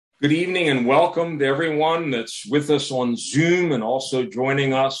Good evening and welcome to everyone that's with us on Zoom and also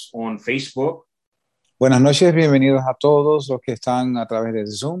joining us on Facebook. Buenas noches, bienvenidos a todos los que están a través de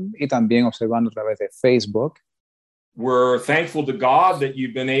Zoom y también observando a través de Facebook. We're thankful to God that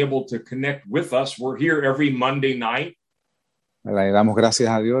you've been able to connect with us. We're here every Monday night. Le damos gracias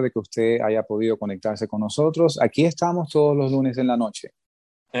a Dios de que usted haya podido conectarse con nosotros. Aquí estamos todos los lunes en la noche.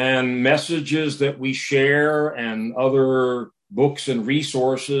 And messages that we share and other books and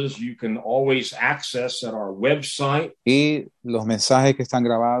resources you can always access at our website. Y los mensajes que están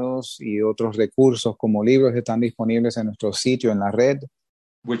grabados y otros recursos como libros están disponibles en nuestro sitio en la red,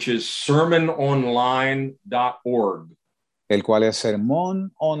 which is sermononline.org. el cual es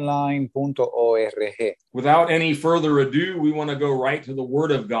sermononline.org. Without any further ado, we want to go right to the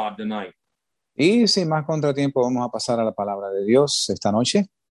Word of God tonight. Y sin más contratiempo, vamos a pasar a la palabra de Dios esta noche.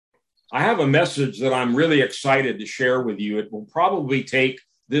 I have a message that I'm really excited to share with you. It will probably take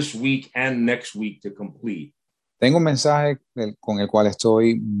this week and next week to complete. Tengo un mensaje con el cual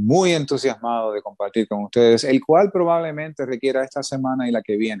estoy muy entusiasmado de compartir con ustedes, el cual probablemente requiera esta semana y la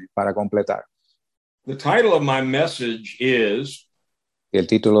que viene para completar. The title of my message is Y el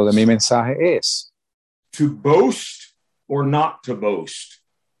título de mi mensaje es To Boast or Not to Boast.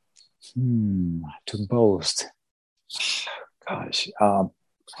 To boast. Gosh.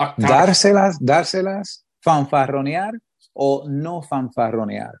 Dárselas, fanfarronear o no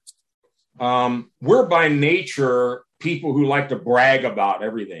fanfarronear. We're by nature people who like to brag about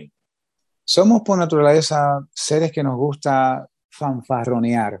everything. Somos por naturaleza seres que nos gusta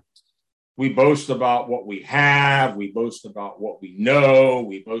fanfarronear. We boast about what we have, we boast about what we know,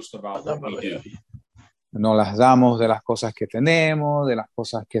 we boast about what we do. Nos las damos de las cosas que tenemos, de las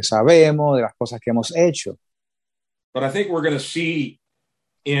cosas que sabemos, de las cosas que hemos hecho. But I think we're going to see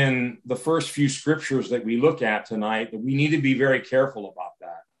in the first few scriptures that we look at tonight that we need to be very careful about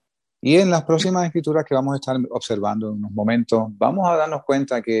that. Y en las próximas escrituras que vamos a estar observando en unos momentos, vamos a darnos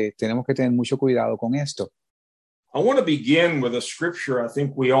cuenta que tenemos que tener mucho cuidado con esto. I want to begin with a scripture I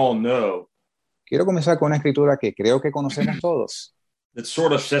think we all know. Quiero comenzar con una escritura que creo que conocemos todos. That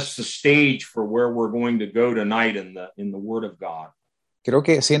sort of sets the stage for where we're going to go tonight in the Word of God. Creo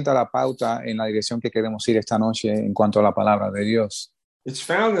que sienta la pauta en la dirección que queremos ir esta noche en cuanto a la palabra de Dios. It's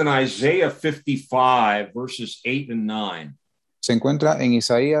found in Isaiah 55, verses 8 and 9. Se encuentra en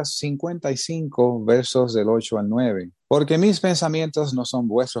Isaías 55, versos del 8 al 9. Porque mis pensamientos no son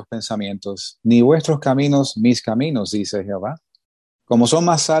vuestros pensamientos, ni vuestros caminos mis caminos, dice Jehová. Como son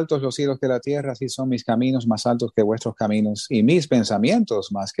más altos los cielos que la tierra, así son mis caminos más altos que vuestros caminos, y mis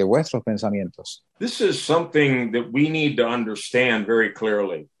pensamientos más que vuestros pensamientos. This is something that we need to understand very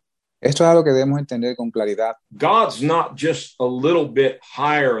clearly. Esto es algo que debemos entender con claridad. God's not just a little bit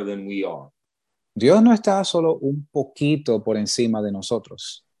higher than we are. Dios no está solo un poquito por encima de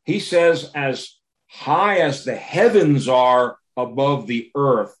nosotros. He says, as high as the heavens are above the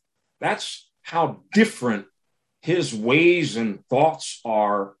earth, that's how different his ways and thoughts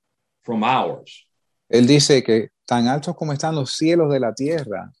are from ours. Él dice que tan altos como están los cielos de la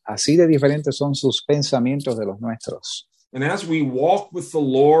tierra, así de diferentes son sus pensamientos de los nuestros. And as we walk with the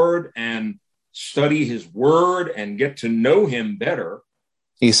Lord and study his word and get to know him better,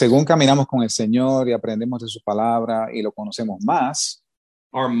 y según caminamos con el Señor y aprendemos de su palabra y lo conocemos más,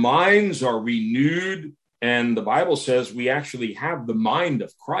 our minds are renewed, and the Bible says we actually have the mind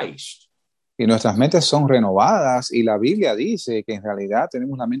of Christ. Y nuestras mentes son renovadas y la Biblia dice que en realidad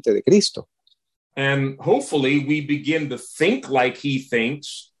tenemos la mente de Cristo. And hopefully we begin to think like he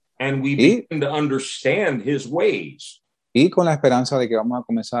thinks and we begin to understand his ways. Y con la esperanza de que vamos a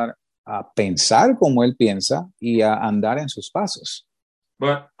comenzar a pensar como él piensa y a andar en sus pasos.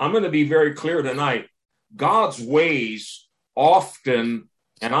 But I'm going to be very clear tonight. God's ways often,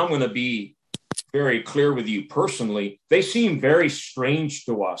 and I'm going to be very clear with you personally, they seem very strange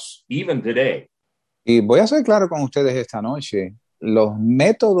to us, even today. Y voy a ser claro con ustedes esta noche. Los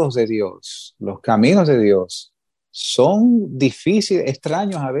métodos de Dios, los caminos de Dios, son difíciles,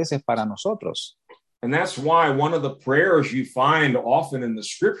 extraños a veces para nosotros. And that's why one of the prayers you find often in the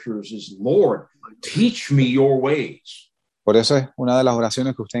scriptures is, Lord, teach me your ways. Por eso es una de las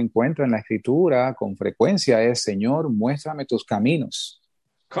oraciones que usted encuentra en la Escritura con frecuencia es, Señor, muéstrame tus caminos.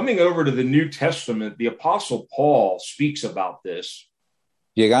 Coming over to the New Testament, the Apostle Paul speaks about this.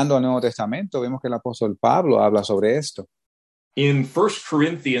 Llegando al Nuevo Testamento, vemos que el apóstol Pablo habla sobre esto. In 1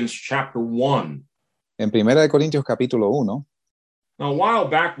 Corinthians chapter 1. En 1 Corintios capítulo 1. Now, a while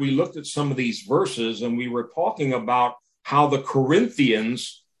back, we looked at some of these verses and we were talking about how the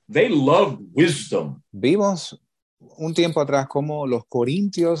Corinthians, they loved wisdom. Vimos un tiempo atrás cómo los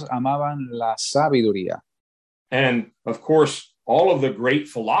corintios amaban la sabiduría. And, of course, all of the great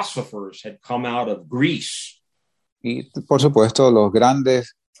philosophers had come out of Greece. Y por supuesto, los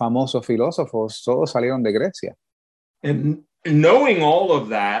grandes, famosos filósofos, todos salieron de Grecia. And knowing all of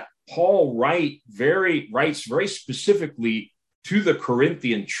that, Paul writes very specifically to the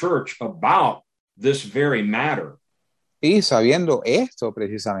Corinthian church about this very matter. Y sabiendo esto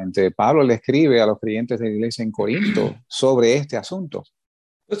precisamente, Pablo le escribe a los creyentes de la iglesia en Corinto sobre este asunto.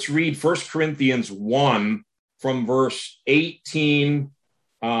 Let's read 1 Corinthians 1 from verse 18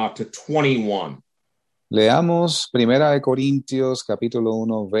 to 21. Leamos 1 Corintios capítulo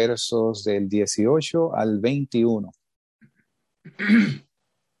 1 versos del 18 al 21.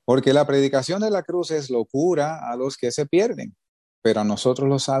 Porque la predicación de la cruz es locura a los que se pierden, pero a nosotros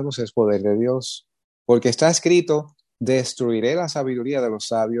los salvos es poder de Dios. Porque está escrito, destruiré la sabiduría de los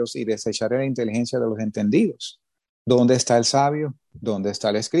sabios y desecharé la inteligencia de los entendidos. ¿Dónde está el sabio? ¿Dónde está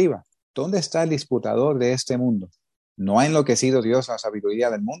el escriba? ¿Dónde está el disputador de este mundo? ¿No ha enloquecido Dios la sabiduría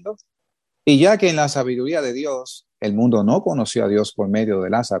del mundo? Y ya que en la sabiduría de Dios el mundo no conoció a Dios por medio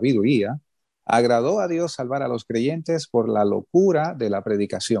de la sabiduría, agradó a Dios salvar a los creyentes por la locura de la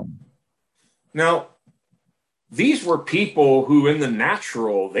predicación. Now, these were people who in the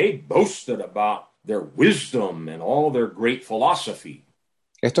natural, they boasted about their wisdom and all their great philosophy.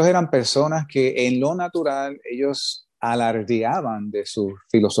 Estos eran personas que en lo natural ellos alardeaban de sus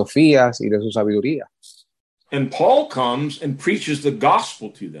filosofías y de su sabiduría. And Paul comes and preaches the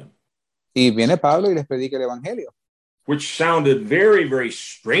gospel to them, Y viene Pablo y les predica el evangelio. which sounded very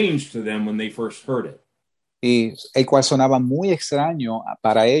strange to them when they first heard it. Y el cual sonaba muy extraño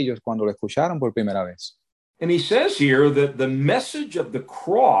para ellos cuando lo escucharon por primera vez. And he says here that the message of the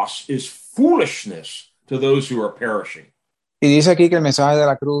cross is foolishness to those who are perishing. Y dice aquí que el mensaje de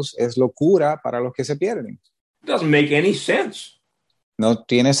la cruz es locura para los que se pierden. It doesn't make any sense. No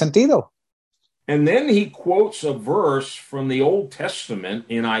tiene sentido. And then he quotes a verse from the Old Testament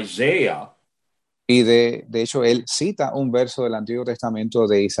in Isaiah. Y de hecho, él cita un verso del Antiguo Testamento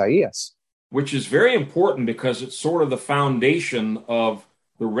de Isaías, which is very important because it's sort of the foundation of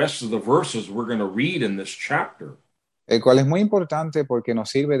the rest of the verses we're going to read in this chapter. el cual es muy importante porque nos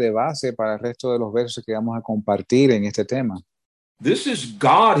sirve de base para el resto de los versos que vamos a compartir en este tema. This is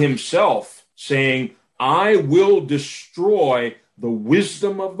God himself saying, I will destroy the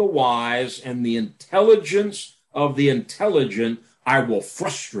wisdom of the wise and the intelligence of the intelligent I will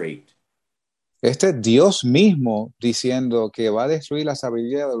frustrate. Este es Dios mismo diciendo que va a destruir la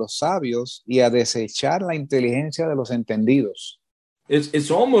sabiduría de los sabios y a desechar la inteligencia de los entendidos. It's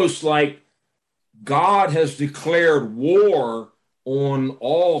almost like God has declared war on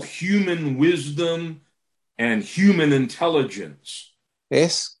all human wisdom and human intelligence.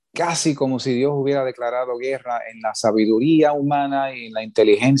 Es casi como si Dios hubiera declarado guerra en la sabiduría humana y en la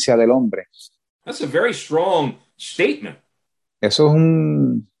inteligencia del hombre. That's a very strong statement. Eso es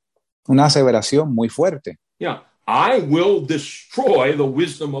una aseveración muy fuerte. Yeah, I will destroy the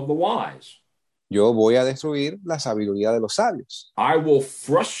wisdom of the wise. Yo voy a destruir la sabiduría de los sabios I will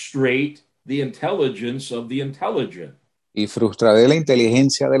frustrate the intelligence of the intelligent. y frustraré la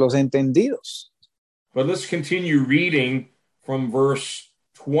inteligencia de los entendidos. But let's continue reading from verse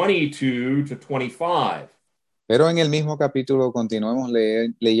 22 to 25. Pero en el mismo capítulo continuemos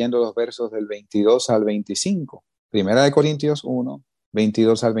leyendo los versos del 22 al 25. Primera de Corintios 1,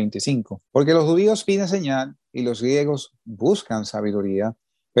 22 al 25. Porque los judíos piden señal y los griegos buscan sabiduría,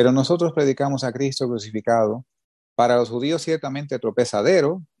 pero nosotros predicamos a Cristo crucificado, para los judíos ciertamente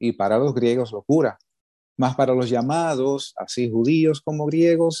tropezadero y para los griegos locura. Mas para los llamados, así judíos como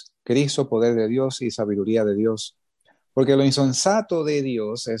griegos, Cristo poder de Dios y sabiduría de Dios. Porque lo insensato de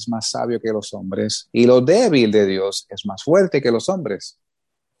Dios es más sabio que los hombres, y lo débil de Dios es más fuerte que los hombres.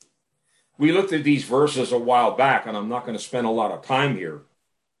 We looked at these verses a while back, and I'm not going to spend a lot of time here.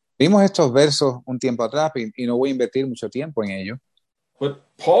 Vimos estos versos un tiempo atrás y no voy a invertir mucho tiempo en ello. But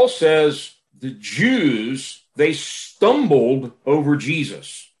Paul says the Jews, they stumbled over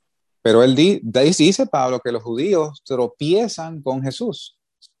Jesus. Pero él dice Pablo que los judíos tropiezan con Jesús.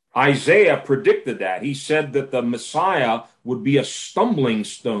 Isaiah predicted that. He said that the Messiah would be a stumbling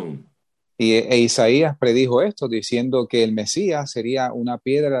stone. E Isaías predijo esto diciendo que el Mesías sería una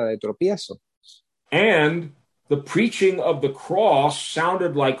piedra de tropiezo. And the preaching of the cross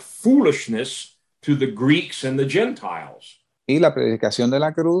sounded like foolishness to the Greeks and the Gentiles. Y la predicación de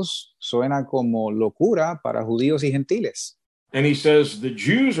la cruz suena como locura para judíos y gentiles. And he says the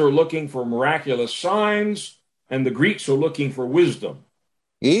Jews are looking for miraculous signs and the Greeks are looking for wisdom.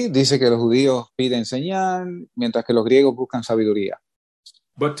 Y dice que los judíos piden señal, mientras que los griegos buscan sabiduría.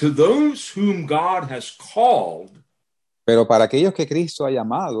 But to those whom God has called, Pero para aquellos que Cristo ha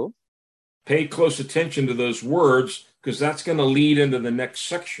llamado, pay close attention to those words, because that's going to lead into the next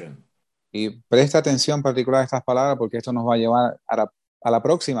section. Y presta atención particular a estas palabras porque esto nos va a llevar a la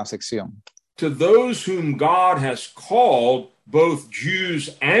próxima sección. To those whom God has called, both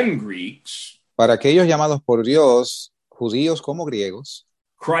Jews and Greeks, Para aquellos llamados por Dios, judíos como griegos,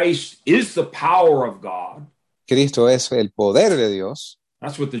 Christ is the power of God. Cristo es el poder de Dios.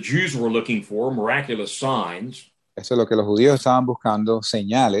 That's what the Jews were looking for, miraculous signs. Eso es lo que los judíos estaban buscando,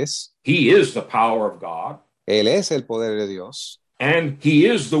 señales. He is the power of God. Él es el poder de Dios. And he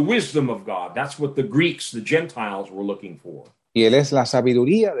is the wisdom of God. That's what the Greeks, the Gentiles, were looking for. Y Él es la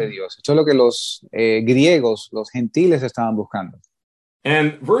sabiduría de Dios. Esto es lo que los griegos, los gentiles estaban buscando.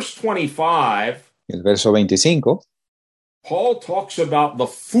 And verse 25, El verso 25, Paul talks about the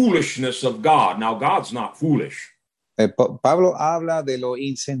foolishness of God. Now, God's not foolish. Pablo habla de lo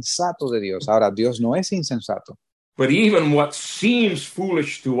insensato de Dios. Ahora, Dios no es insensato. But even what seems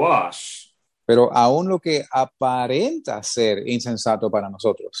foolish to us Pero aún lo que aparenta ser insensato para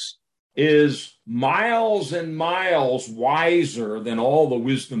nosotros is miles and miles wiser than all the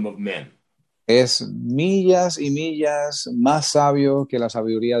wisdom of men. es millas y millas más sabio que la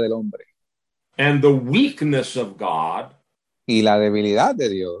sabiduría del hombre. And the weakness of God, Y la debilidad de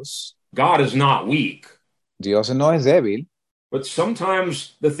Dios, God is not weak, Dios no es débil, but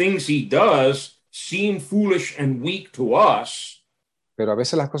sometimes the things he does seem foolish and weak to us. pero a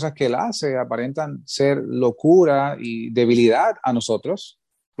veces las cosas que Él hace aparentan ser locura y debilidad a nosotros,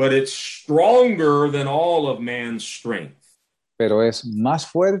 But it's stronger than all of man's strength. pero es más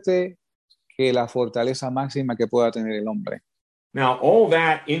fuerte que la fortaleza máxima que pueda tener el hombre. Now, all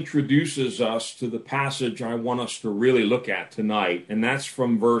that introduces us to the passage I want us to really look at tonight, and that's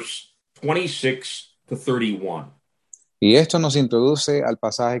from verse 26 to 31. Y esto nos introduce al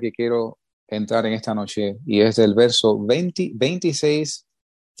pasaje que quiero entrar en esta noche, y es del verso 26,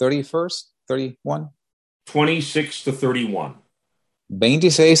 31, 26 to 31.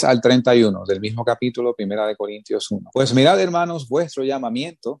 26 al 31 del mismo capítulo, 1 de Corintios 1. Pues mirad, hermanos, vuestro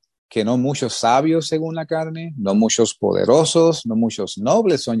llamamiento, que no muchos sabios según la carne, no muchos poderosos, no muchos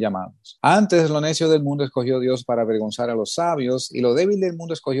nobles son llamados. Antes lo necio del mundo escogió Dios para avergonzar a los sabios, y lo débil del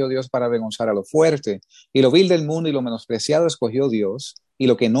mundo escogió Dios para avergonzar a lo fuerte, y lo vil del mundo y lo menospreciado escogió Dios, y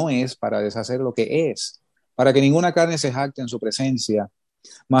lo que no es para deshacer lo que es, para que ninguna carne se jacte en su presencia.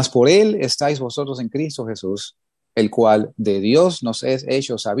 Mas por él estáis vosotros en Cristo Jesús, el cual de Dios nos es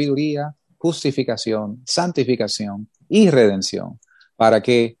hecho sabiduría, justificación, santificación y redención, para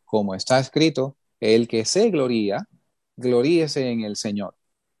que, como está escrito, el que se gloría, gloríese en el Señor.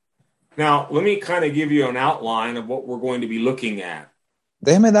 Now, let me kind of give you an outline of what we're going to be looking at.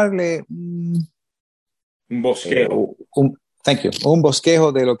 Déjeme darle Un bosquejo. un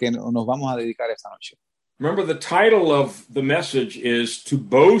bosquejo de lo que nos vamos a dedicar esta noche. Remember, the title of the message is To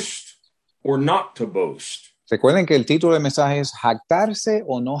Boast or Not to Boast. Recuerden que el título del mensaje es jactarse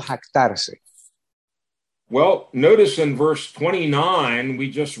o no jactarse. Well, notice in verse 29, we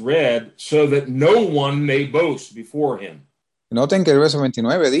just read, so that no one may boast before him. Noten que el verso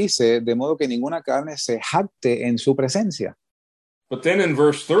 29 dice, de modo que ninguna carne se jacte en su presencia. But then in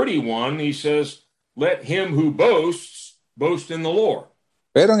verse 31, he says, let him who boasts boast in the Lord.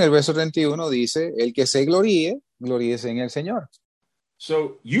 Pero en el verso 31 dice, el que se gloríe, gloríese en el Señor.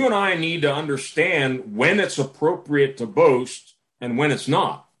 So you and I need to understand when it's appropriate to boast and when it's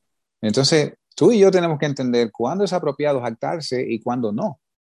not. Entonces, tú y yo tenemos que entender cuándo es apropiado jactarse y cuándo no.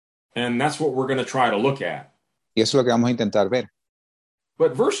 And that's what we're going to try to look at. Y eso es lo que vamos a intentar ver.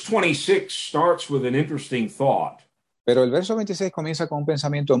 But verse 26 starts with an interesting thought. Pero el verso 26 comienza con un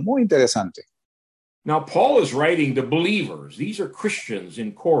pensamiento muy interesante. Now, Paul is writing to believers. These are Christians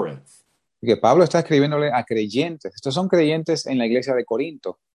in Corinth. Que Pablo está escribiéndole a creyentes. Estos son creyentes en la iglesia de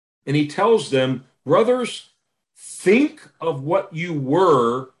Corinto. And he tells them, brothers, think of what you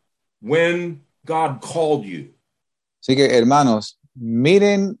were when God called you. Así que, hermanos,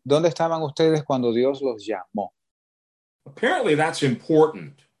 miren dónde estaban ustedes cuando Dios los llamó. Apparently, that's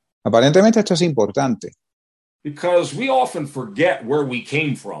important Aparentemente esto es importante, because we often forget where we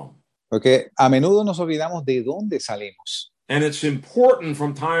came from. porque a menudo nos olvidamos de dónde salimos. And it's important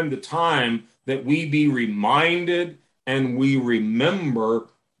from time to time that we be reminded and we remember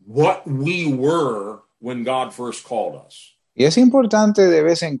what we were when God first called us. Y es importante de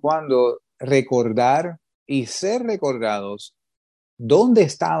vez en cuando recordar y ser recordados dónde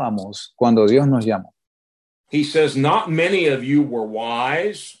estábamos cuando Dios nos llamó. He says, not many of you were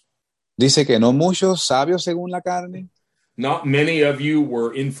wise. Dice que no muchos sabios según la carne, Not many of you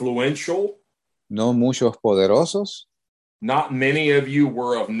were influential. no muchos poderosos, Not many of you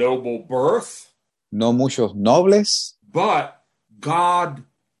were of noble birth. no muchos nobles, But God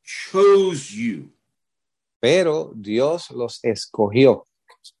chose you. pero Dios los escogió.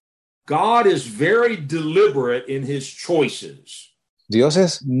 God is very deliberate in his choices. Dios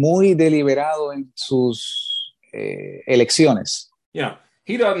es muy deliberado en sus elecciones. Yeah,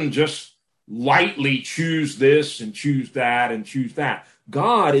 he doesn't just lightly choose this and choose that and choose that.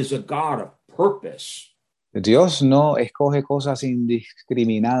 God is a God of purpose. Dios no escoge cosas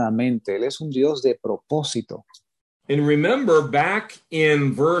indiscriminadamente. Él es un Dios de propósito. And remember, back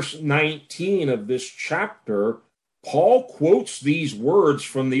in verse 19 of this chapter, Paul quotes these words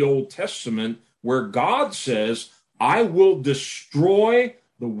from the Old Testament where God says, I will destroy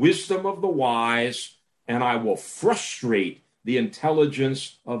the wisdom of the wise and I will frustrate the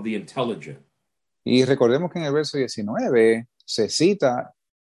intelligence of the intelligent. Y recordemos que en el verso 19 se cita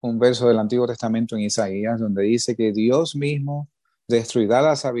un verso del Antiguo Testamento en Isaías donde dice que Dios mismo destruirá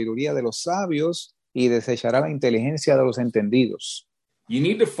la sabiduría de los sabios y desechará la inteligencia de los entendidos. You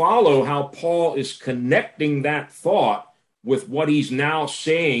need to follow how Paul is connecting that thought with what he's now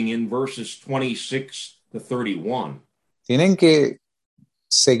saying in verses 26 to 31. Tienen que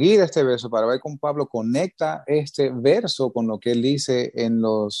seguir este verso para ver cómo Pablo conecta este verso con lo que él dice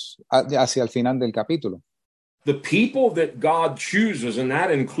hacia el final del capítulo. The people that God chooses, and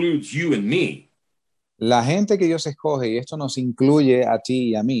that includes you and me, La gente que Dios escoge, y esto nos incluye a ti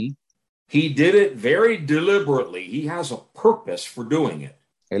y a mí, he did it very deliberately. He has a purpose for doing it.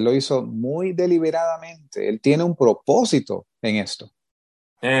 él lo hizo muy deliberadamente. Él tiene un propósito en esto.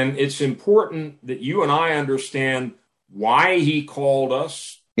 And it's important that you and I understand why he called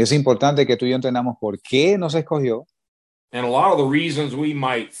us. Y es importante que tú y yo entendamos por qué nos escogió. And a lot of the reasons we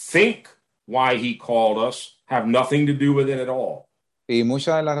might think why he called us have nothing to do with it at all. Y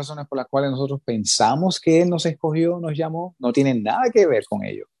muchas de las razones por las cuales nosotros pensamos que Él nos escogió, nos llamó, no tienen nada que ver con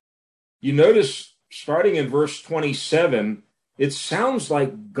ello. You notice, starting in verse 27, it sounds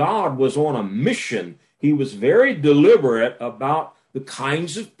like God was on a mission. He was very deliberate about the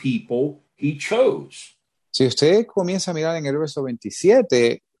kinds of people he chose. Si usted comienza a mirar en el verso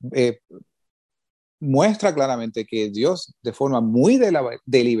 27, muestra claramente que Dios de forma muy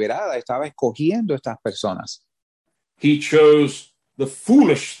deliberada estaba escogiendo estas personas. He chose the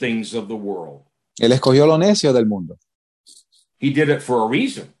foolish things of the world. Él escogió lo necio del mundo. He did it for a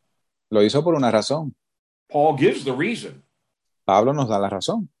reason. Lo hizo por una razón. Paul gives the reason. Pablo nos da la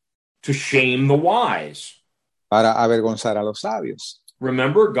razón. To shame the wise. Para avergonzar a los sabios.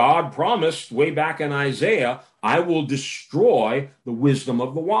 Remember, God promised way back in Isaiah, I will destroy the wisdom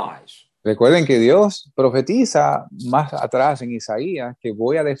of the wise. Recuerden que Dios profetiza más atrás en Isaías que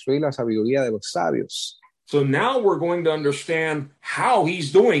voy a destruir la sabiduría de los sabios. So now we're going to understand how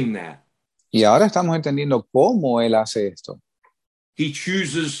he's doing that. Y ahora estamos entendiendo cómo Él hace esto. He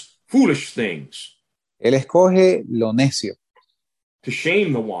chooses foolish things. Él escoge lo necio. To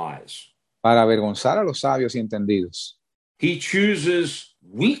shame the wise. Para avergonzar a los sabios y entendidos. He chooses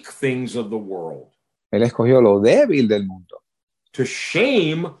weak things of the world. Él escogió lo débil del mundo. To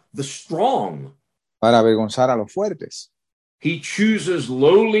shame the strong. Para avergonzar a los fuertes. He chooses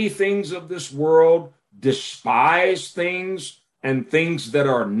lowly things of this world, despised things, and things that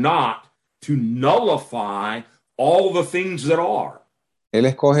are not, to nullify all the things that are. Él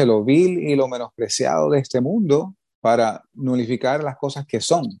escoge lo vil y lo menospreciado de este mundo para nulificar las cosas que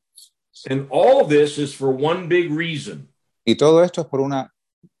son. And all this is for one big reason. Y todo esto es por una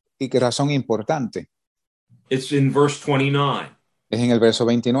razón importante. It's in verse 29. Es en el verso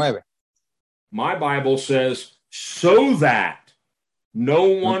 29. My Bible says, so that no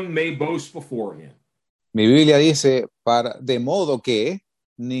one may boast before him. Mi Biblia dice, de modo que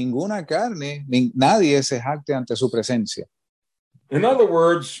ninguna carne, nadie se jacte ante su presencia. In other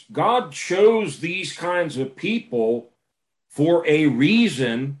words, God chose these kinds of people for a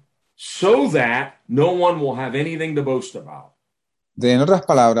reason so that no one will have anything to boast about. En otras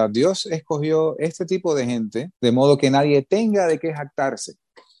palabras, Dios escogió este tipo de gente de modo que nadie tenga de qué jactarse.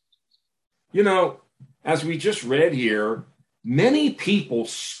 You know, as we just read here, many people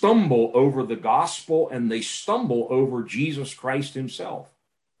stumble over the gospel and they stumble over Jesus Christ himself.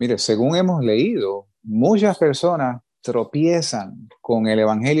 Mire, según hemos leído, muchas personas tropiezan con el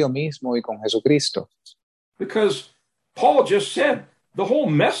evangelio mismo y con Jesucristo. Because Paul just said, the whole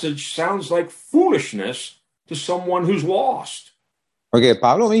message sounds like foolishness to someone who's lost. Porque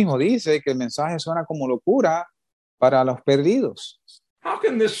Pablo mismo dice que el mensaje suena como locura para los perdidos. How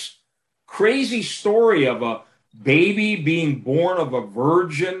can this crazy story of a baby being born of a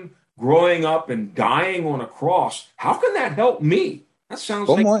virgin, growing up and dying on a cross, how can that help me? That sounds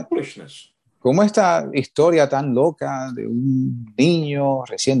like foolishness. ¿Cómo esta historia tan loca de un niño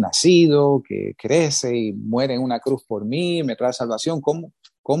recién nacido que crece y muere en una cruz por mí, me trae salvación?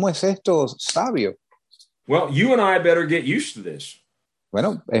 ¿Cómo es esto sabio? Well, you and I better get used to this.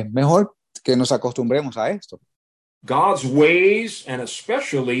 Bueno, es mejor que nos acostumbremos a esto. God's ways, and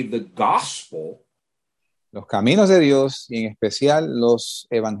especially the gospel, Los caminos de Dios y en especial los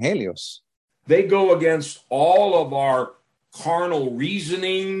evangelios they go against all of our carnal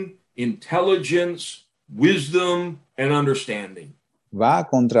reasoning, intelligence, wisdom, and understanding. va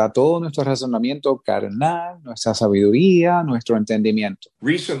contra todo nuestro razonamiento carnal, nuestra sabiduría, nuestro entendimiento.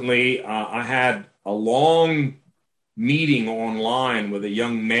 Recently, I had a long meeting online with a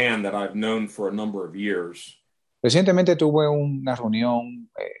young man that I've known for a number of years. Recientemente tuve una reunión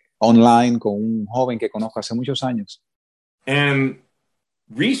online con un joven que conozco hace muchos años. And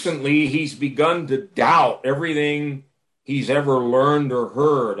recently, he's begun to doubt everything he's ever learned or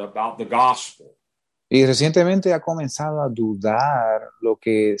heard about the gospel. Y recientemente ha comenzado a dudar lo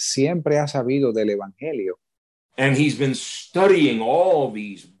que siempre ha sabido del evangelio. And he's been studying all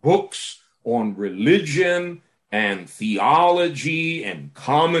these books on religion and theology and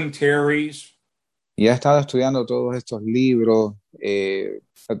commentaries. Y ha estado estudiando todos estos libros.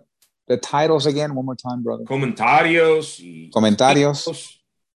 The titles again, one more time, brother. Comentarios y Comentarios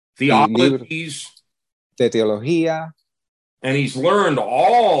theologies. De teología. And he's learned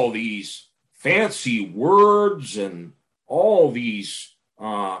all these fancy words and all these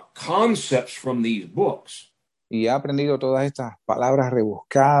concepts from these books. Y ha aprendido todas estas palabras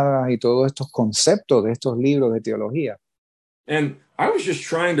rebuscadas y todos estos conceptos de estos libros de teología. And I was just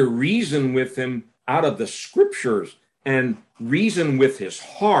trying to reason with him out of the scriptures and reason with his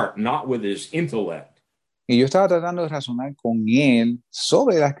heart, not with his intellect. Y yo estaba tratando de razonar con él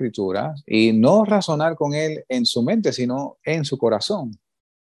sobre la escritura y no razonar con él en su mente, sino en su corazón.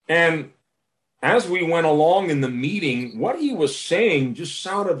 And as we went along in the meeting, what he was saying just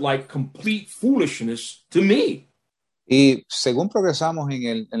sounded like complete foolishness to me. Y según progresamos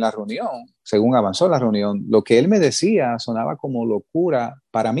en la reunión, según avanzó la reunión, lo que él me decía sonaba como locura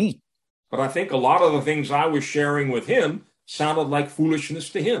para mí. But I think a lot of the things I was sharing with him sounded like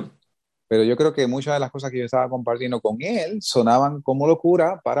foolishness to him. Pero yo creo que muchas de las cosas que yo estaba compartiendo con él sonaban como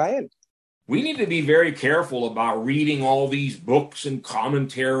locura para él. We need to be very careful about reading all these books and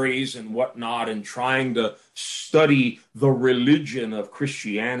commentaries and whatnot and trying to study the religion of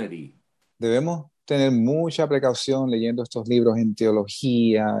Christianity. Debemos tener mucha precaución leyendo estos libros en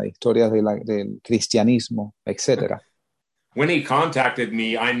teología, historias del cristianismo, etc. When he contacted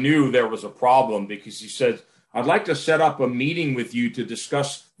me, I knew there was a problem because he said, I'd like to set up a meeting with you to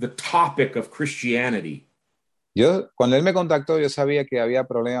discuss the topic of Christianity. Cuando él me contactó, yo sabía que había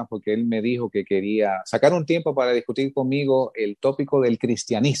problemas porque él me dijo que quería sacar un tiempo para discutir conmigo el tópico del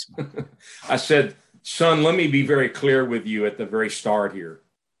cristianismo. I said, son, let me be very clear with you at the very start here.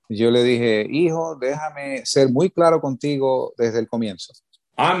 Yo le dije, hijo, déjame ser muy claro contigo desde el comienzo.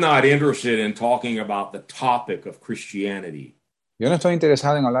 I'm not interested in talking about the topic of Christianity. Yo no estoy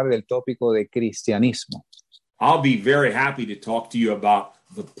interesado en hablar del tópico de cristianismo. I'll be very happy to talk to you about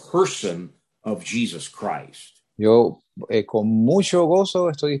the person of Jesus Christ. Yo con mucho gozo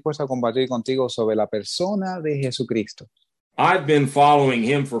estoy dispuesto a compartir contigo sobre la persona de Jesucristo. I've been following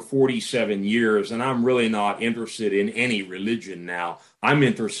him for 47 years, and I'm really not interested in any religion now. I'm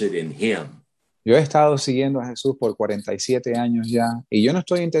interested in him. Yo he estado siguiendo a Jesús por 47 años ya, y yo no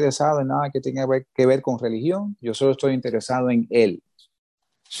estoy interesado en nada que tenga que ver con religión, yo solo estoy interesado en Él.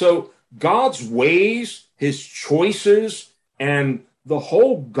 So God's ways, his choices, and the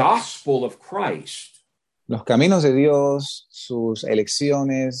whole gospel of Christ. Los caminos de Dios, sus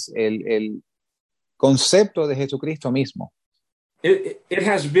elecciones, el concepto de Jesucristo mismo. It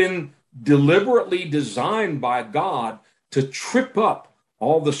has been deliberately designed by God to trip up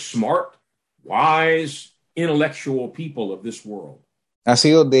all the smart, wise, intellectual people of this world. Ha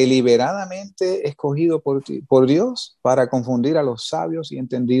sido deliberadamente escogido por Dios para confundir a los sabios y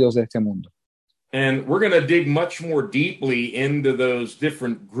entendidos de este mundo. And we're going to dig much more deeply into those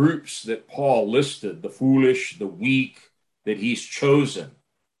different groups that Paul listed, the foolish, the weak, that he's chosen.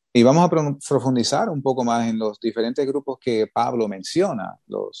 Y vamos a profundizar un poco más en los diferentes grupos que Pablo menciona,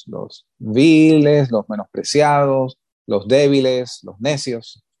 los viles, los menospreciados, los débiles, los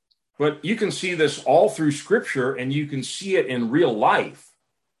necios. But you can see this all through Scripture, and you can see it in real life.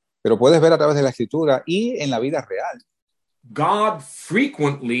 Pero puedes ver a través de la Escritura y en la vida real. God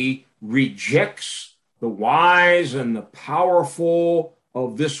frequently rejects the wise and the powerful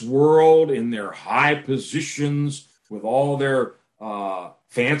of this world in their high positions with all their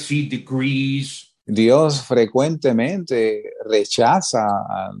fancy degrees. Dios frecuentemente rechaza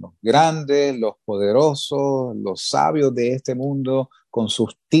a los grandes, los poderosos, los sabios de este mundo con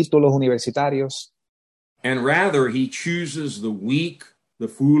sus títulos universitarios. And rather, he chooses the weak, the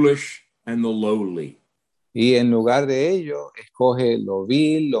foolish, and the lowly. Y en lugar de ello, escoge lo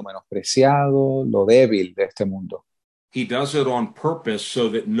vil, lo menospreciado, lo débil de este mundo. He does it on purpose so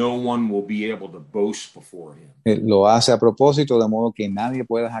that no one will be able to boast before him. Lo hace a propósito, de modo que nadie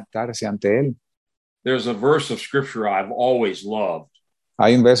pueda jactarse ante él. There's a verse of scripture I've always loved.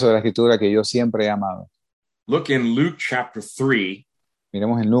 Hay un verso de la Escritura que yo siempre he amado. Look in Luke chapter 3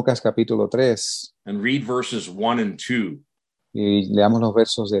 Miremos en Lucas capítulo 3 and read verses 1 and 2. y leamos los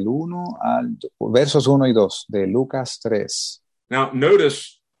versos versos 1 y 2 de Lucas 3. Now,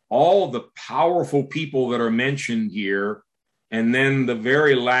 notice all the powerful people that are mentioned here, and then the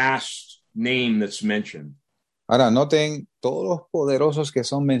very last name that's mentioned. Ahora, noten todos los poderosos que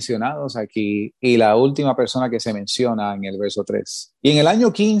son mencionados aquí y la última persona que se menciona en el verso 3. Y en el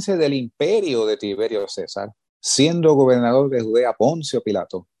año 15 del imperio de Tiberio César, siendo gobernador de Judea Poncio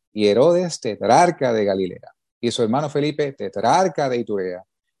Pilato, y Herodes, tetrarca de Galilea, y su hermano Felipe, tetrarca de Iturea,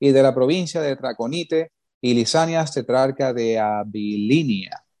 y de la provincia de Traconite, y Lisanias, tetrarca de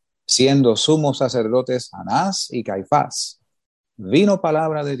Abilinia, siendo sumos sacerdotes Anás y Caifás, vino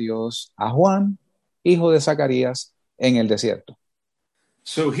palabra de Dios a Juan, hijo de Zacarías, en el desierto.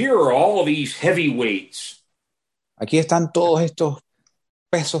 So here are all these heavyweights, Aquí están todos estos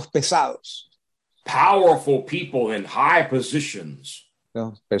pesos pesados, powerful people in high positions,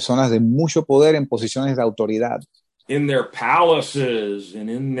 ¿no? Personas de mucho poder en posiciones de autoridad, in their palaces and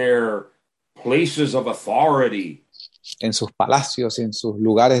in their places of authority. en sus palacios, en sus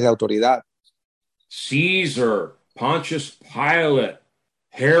lugares de autoridad. Caesar, Pontius Pilate,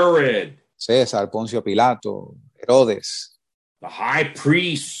 Herod, César, Poncio Pilato, Herodes, the high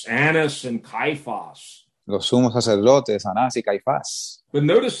priests, Annas and Caiaphas. los sumos sacerdotes, Anás y Caifás. But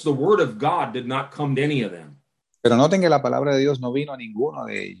notice the word of God did not come to any of them. Pero noten que la palabra de Dios no vino a ninguno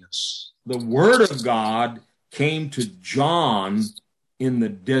de ellos. The word of God came to John in the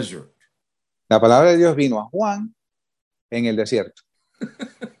desert. La palabra de Dios vino a Juan en el desierto.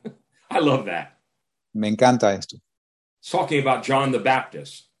 I love that. Me encanta esto. It's talking about John the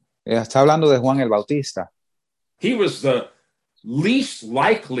Baptist. Está hablando de Juan el Bautista. He was the least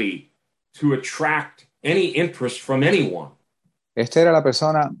likely to attract any interest from anyone. Esta era la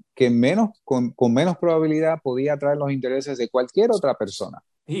persona que con menos probabilidad podía atraer los intereses de cualquier otra persona.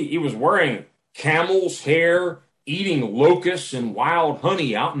 He was wearing camel's hair, eating locusts and wild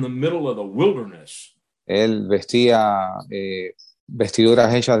honey out in the middle of the wilderness. Él vestía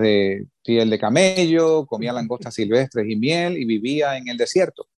vestiduras hechas de piel de camello, comía langostas silvestres y miel y vivía en el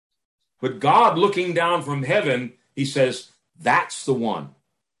desierto. But God, looking down from heaven, he says, that's the one.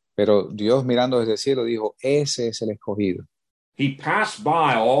 Pero Dios mirando desde el cielo dijo, ese es el escogido. He passed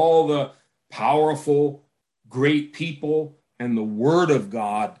by all the powerful, great people, and the word of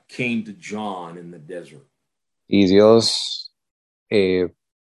God came to John in the desert. Y Dios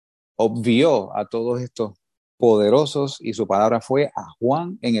obvió a todos estos poderosos y su palabra fue a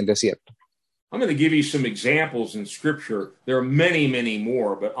Juan en el desierto. I'm going to give you some examples in Scripture. There are many, many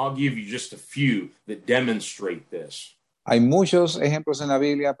more, but I'll give you just a few that demonstrate this. Hay muchos ejemplos en la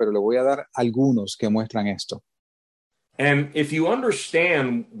Biblia, pero le voy a dar algunos que muestran esto. And if you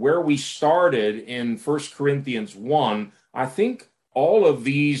understand where we started in 1 Corinthians 1, I think all of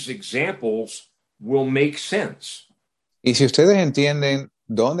these examples will make sense. Y si ustedes entienden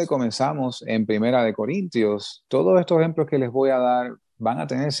dónde comenzamos en Primera de Corintios, todos estos ejemplos que les voy a dar van a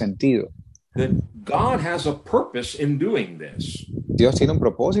tener sentido. That God has a purpose in doing this. Dios tiene un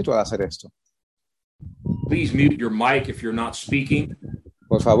propósito al hacer esto. Please mute your mic if you're not speaking.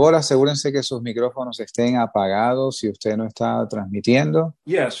 Por favor, asegúrense que sus micrófonos estén apagados si usted no está transmitiendo.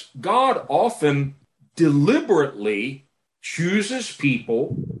 Yes, God often deliberately chooses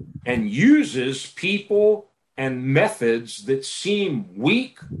people and uses people and methods that seem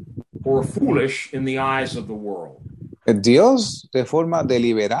weak or foolish in the eyes of the world. Dios, de forma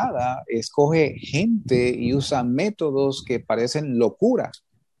deliberada, escoge gente y usa métodos que parecen locura.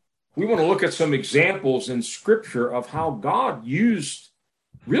 We want to look at some examples in Scripture of how God used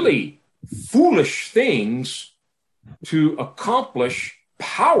really foolish things to accomplish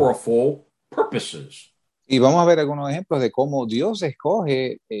powerful purposes. Y vamos a ver algunos ejemplos de cómo Dios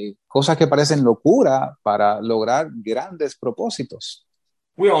escoge cosas que parecen locura para lograr grandes propósitos.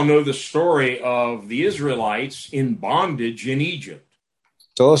 We all know the story of the Israelites in bondage in Egypt.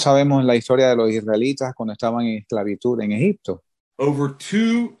 Todos sabemos la historia de los israelitas cuando estaban en esclavitud en Egipto. Over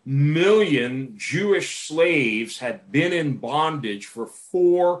 2 million Jewish slaves had been in bondage for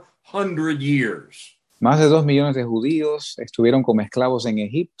 400 years. Más de 2 millones de judíos estuvieron como esclavos en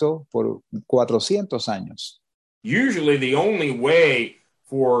Egipto por 400 años. Usually the only way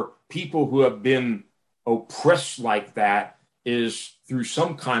for people who have been oppressed like that is through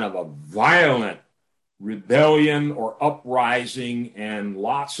some kind of a violent rebellion or uprising and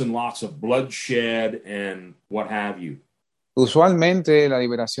lots of bloodshed and what have you. Usualmente la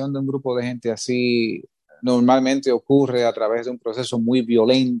liberación de un grupo de gente así normalmente ocurre a través de un proceso muy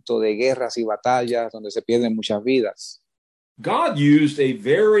violento de guerras y batallas donde se pierden muchas vidas. God used a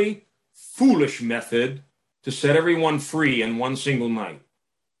very foolish method to set everyone free in one single night.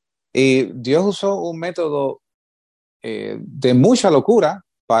 Y Dios usó un método de mucha locura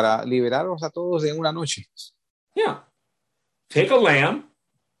para liberarlos a todos en una noche. Yeah. Take a lamb,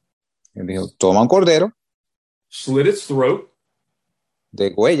 Él dijo, toma un cordero, slit its throat,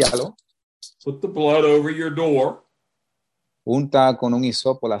 degüéllalo, put the blood over your door, unta con un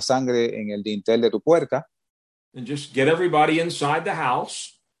hisopo la sangre en el dintel de tu puerta, and just get everybody inside the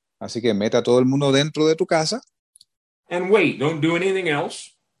house así que meta a todo el mundo dentro de tu casa and wait. Don't do anything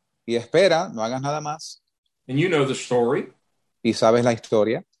else. y espera, no hagas nada más. And you know the story. Y sabes la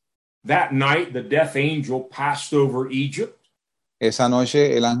historia. That night, the death angel passed over Egypt. Esa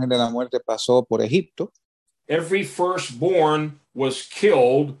noche el ángel de la muerte pasó por Egipto. Every firstborn was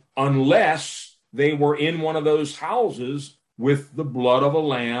killed unless they were in one of those houses with the blood of a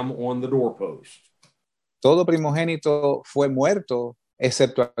lamb on the doorpost. Todo primogénito fue muerto,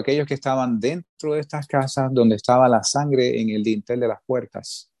 excepto aquellos que estaban dentro de estas casas donde estaba la sangre en el dintel de las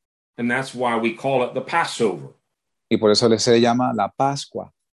puertas. And that's why we call it the Passover. Y por eso se llama la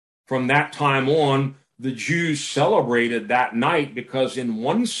Pascua. From that time on, the Jews celebrated that night because in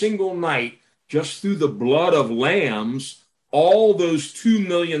one single night, just through the blood of lambs, all those 2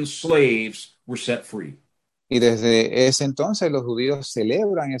 million slaves were set free. Y desde ese entonces los judíos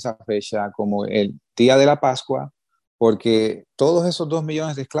celebran esa fecha como el día de la Pascua, porque todos esos 2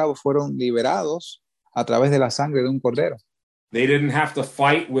 millones de esclavos fueron liberados a través de la sangre de un cordero. They didn't have to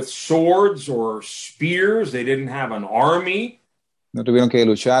fight with swords or spears. They didn't have an army. No tuvieron que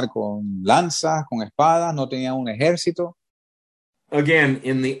luchar con lanzas, con espadas, no tenían un ejército. Again,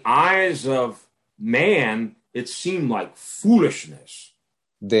 in the eyes of man, it seemed like foolishness.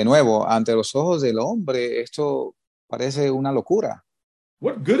 De nuevo, ante los ojos del hombre, esto parece una locura.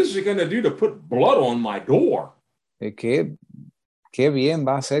 What good is it going to do to put blood on my door? ¿Qué bien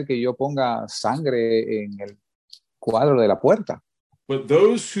va a hacer que yo ponga sangre en el cuadro de la puerta? But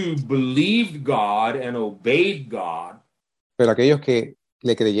those who believed God and obeyed God, Pero aquellos que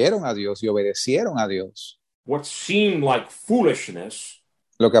le creyeron a Dios y obedecieron a Dios, what seemed like foolishness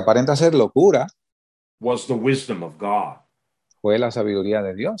lo que aparenta ser locura was the wisdom of God. fue la sabiduría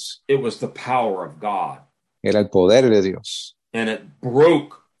de Dios. It was the power of God. Era el poder de Dios. And it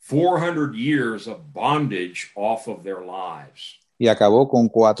broke 400 years of bondage off of their lives. Y acabó con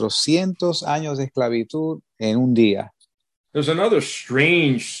 400 años de esclavitud en un día. There's another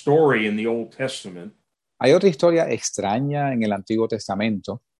strange story in the Old Testament. Hay otra historia extraña en el Antiguo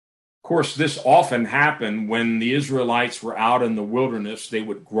Testamento. Of course, this often happened when the Israelites were out in the wilderness. They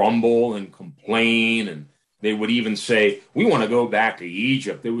would grumble and complain, and they would even say, we want to go back to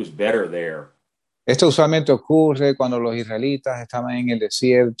Egypt. It was better there. Esto usualmente ocurre cuando los israelitas estaban en el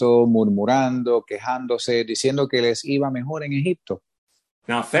desierto, murmurando, quejándose, diciendo que les iba mejor en Egipto.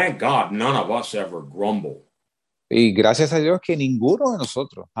 Now, thank God, none of us ever grumble. Y gracias a Dios que ninguno de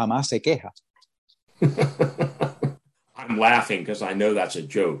nosotros jamás se queja. I'm laughing because I know that's a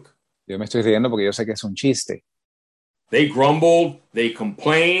joke. Yo me estoy riendo porque yo sé que es un chiste. They grumbled, they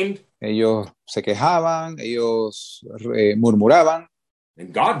complained, Ellos se quejaban, ellos murmuraban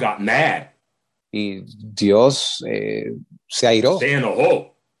and God got mad. y Dios se airó. Se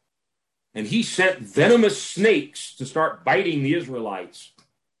enojó. And he sent venomous snakes to start biting the Israelites.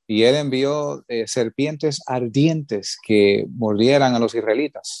 Y él envió serpientes ardientes que mordieran a los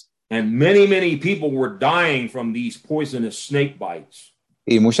israelitas. And many people were dying from these poisonous snake bites.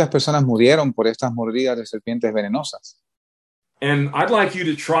 Y muchas personas murieron por estas mordidas de serpientes venenosas. And I'd like you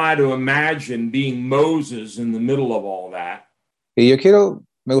to try to imagine being Moses in the middle of all that. Y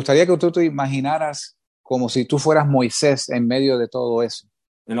me gustaría que tú te imaginaras como si tú fueras Moisés en medio de todo eso.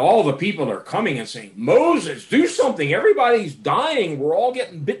 And all the people are coming and saying, Moses, do something. Everybody's dying. We're all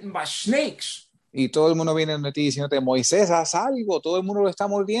getting bitten by snakes. Y todo el mundo viene de ti diciéndote, Moisés, haz algo. Todo el mundo lo está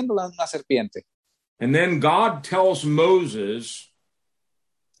mordiendo una serpiente. And then God tells Moses,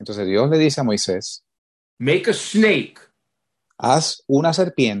 Entonces Dios le dice a Moisés, make a snake. haz una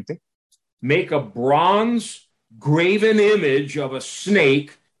serpiente, Make a bronze graven image of a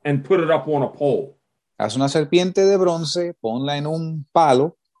snake and put it up on a pole. haz una serpiente de bronce, ponla en un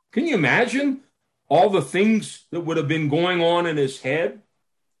palo. Can you imagine all the things that would have been going on in his head?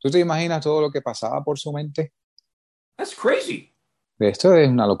 ¿Tú te imaginas todo lo que pasaba por su mente? That's crazy. Esto es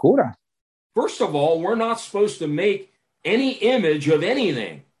una locura. First of all, we're not supposed to make any image of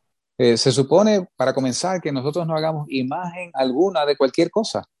anything. Se supone, para comenzar, que nosotros no hagamos imagen alguna de cualquier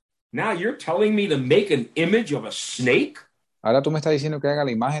cosa. Now you're telling me to make an image of a snake? Ahora tú me estás diciendo que haga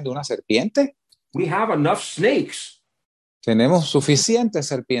la imagen de una serpiente. We have enough snakes. Tenemos suficientes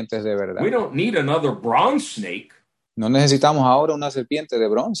serpientes de We verdad. don't need another bronze snake. No necesitamos ahora una serpiente de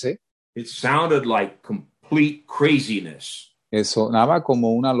bronce. It sounded like complete craziness. Sonaba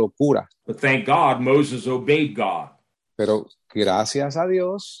como una locura. But thank God Moses obeyed God. Pero gracias a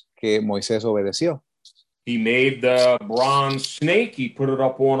Dios que Moisés obedeció. He made the bronze snake. He put it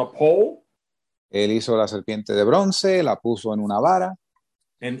up on a pole. Él hizo la serpiente de bronce, la puso en una vara.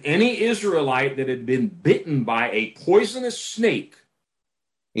 And any Israelite that had been bitten by a poisonous snake,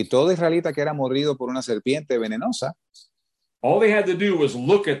 Y todo israelita que era mordido por una serpiente venenosa, all they had to do was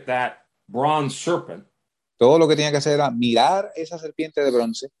look at that bronze serpent, todo lo que tenía que hacer era mirar esa serpiente de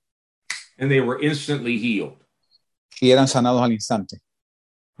bronce and they were instantly healed. y eran sanados al instante.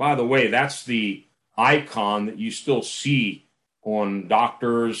 By the way, that's the icon that you still see on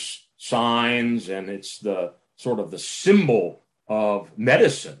doctors' signs, and it's the sort of the symbol of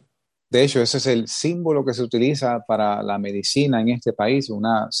medicine. De hecho, ese es el símbolo que se utiliza para la medicina en este país,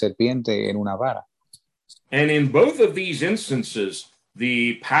 una serpiente en una vara. And in both of these instances,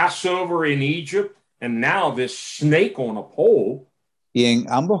 the Passover in Egypt and now this snake on a pole, Y en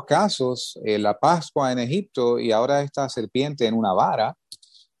ambos casos, la Pascua en Egipto y ahora esta serpiente en una vara,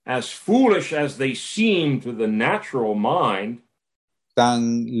 as foolish as they seem to the natural mind,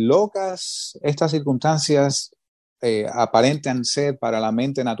 tan locas estas circunstancias aparentan ser para la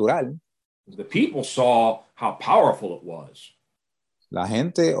mente natural, the people saw how powerful it was. la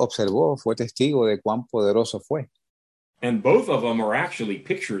gente observó, fue testigo de cuán poderoso fue. And both of them are actually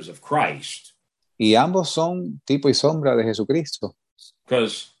pictures of Christ. Y ambos son tipo y sombra de Jesucristo.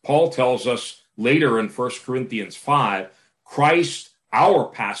 Because Paul tells us later in 1 Corinthians 5, Christ, our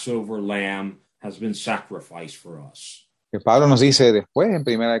Passover lamb, has been sacrificed for us. Que Pablo nos dice después en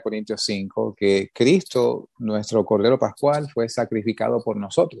 1 Corintios 5 que Cristo, nuestro Cordero Pascual, fue sacrificado por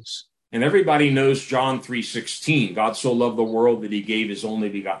nosotros. And everybody knows John 3:16, God so loved the world that he gave his only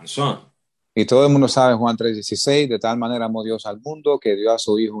begotten son. Y todo el mundo sabe Juan 3:16, de tal manera amó Dios al mundo que dio a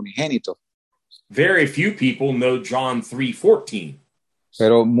su Hijo unigénito. Very few people know John 3:14.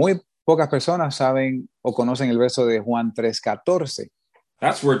 Pero muy pocas personas saben o conocen el verso de Juan 3:14.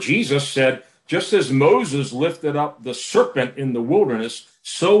 That's where Jesus said, just as Moses lifted up the serpent in the wilderness,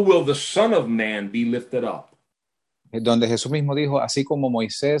 so will the Son of Man be lifted up. Donde Jesús mismo dijo, así como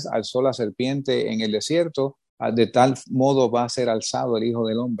Moisés alzó la serpiente en el desierto, de tal modo va a ser alzado el Hijo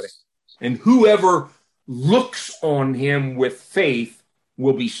del Hombre. And whoever looks on him with faith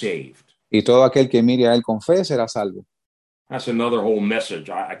will be saved. Y todo aquel que mire a él con fe será salvo. That's another whole message.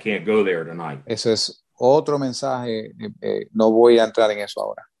 I can't go there tonight. Ese es otro mensaje, no voy a entrar en eso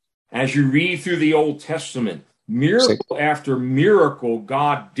ahora. As you read through the Old Testament, miracle after miracle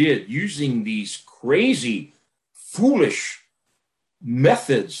God did using these crazy, foolish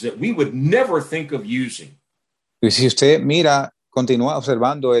methods that we would never think of using. Y si usted mira, continúa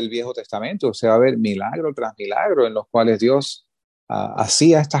observando el Viejo Testamento, usted va a ver milagro tras milagro en los cuales Dios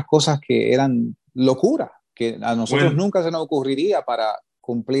hacía estas cosas que eran locura, que a nosotros nunca se nos ocurriría para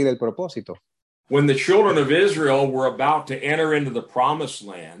cumplir el propósito. When the children of Israel were about to enter into the promised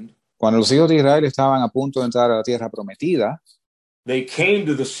land, cuando los hijos de Israel estaban a punto de entrar a la tierra prometida, they came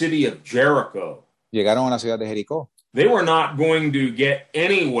to the city of Jericho. Llegaron a la ciudad de Jericó. They were not going to get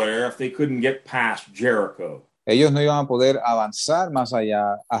anywhere if they couldn't get past Jericho. Ellos no iban a poder avanzar más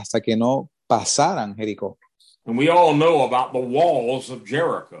allá hasta que no pasaran Jericó. And we all know about the walls of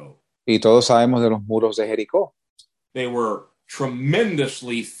Jericho. Y todos sabemos de los muros de Jericó. They were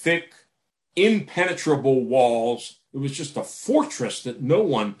tremendously thick, impenetrable walls. It was just a fortress that no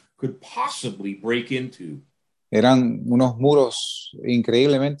one could possibly break into. Eran unos muros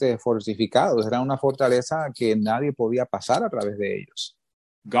increíblemente fortificados. Era una fortaleza que nadie podía pasar a través de ellos.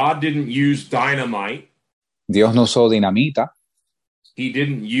 God didn't use dynamite. Dios no usó dinamita. He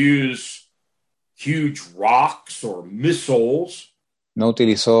didn't use huge rocks or missiles. No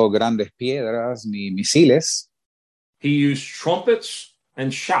utilizó grandes piedras ni misiles. He used trumpets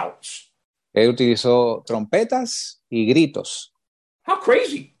and shouts. Él utilizó trompetas y gritos. How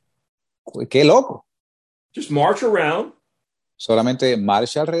crazy. ¡Qué loco! Just march around. Solamente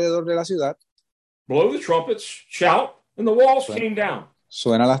marcha alrededor de la ciudad. Blow the trumpets, shout, and the walls came down.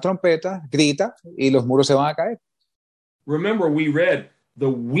 Suenan las trompetas, grita, y los muros se van a caer. Remember, we read, the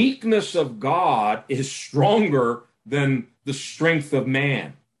weakness of God is stronger than the strength of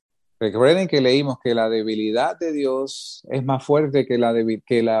man. Recuerden que leímos que la debilidad de Dios es más fuerte que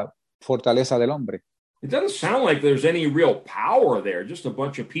la fortaleza del hombre. It doesn't sound like there's any real power there, just a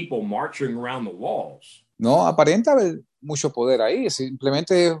bunch of people marching around the walls. No aparenta haber mucho poder ahí,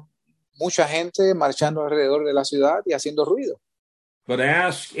 simplemente mucha gente marchando alrededor de la ciudad y haciendo ruido. But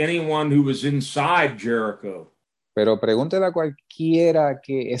ask anyone who was inside Jericho. Pero pregúntele a cualquiera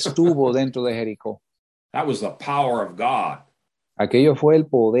que estuvo dentro de Jericó. That was the power of God. Aquello fue el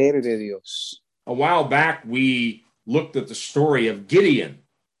poder de Dios. A while back, we looked at the story of Gideon.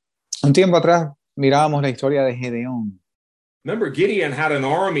 Un tiempo atrás mirábamos la historia de Gedeón. Remember, Gideon had an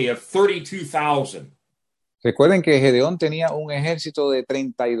army of 32,000. Recuerden que Gedeón tenía un ejército de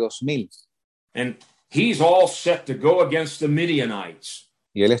 32,000 And he's all set to go against the Midianites.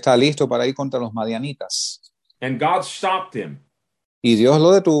 y él está listo para ir contra los madianitas. And God stopped him. Y Dios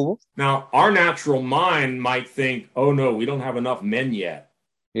lo detuvo. Now, our natural mind might think, oh no, we don't have enough men yet.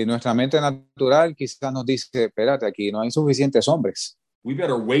 Y nuestra mente natural quizás nos dice, espérate, aquí no hay suficientes hombres. We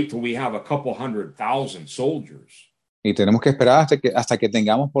better wait till we have a couple 100,000 soldiers. Y tenemos que esperar hasta que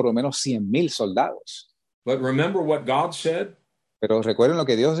tengamos por lo menos 100,000 soldados. But remember what God said? Pero recuerden lo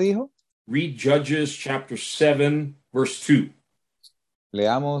que Dios dijo. Read Judges chapter 7, verse 2.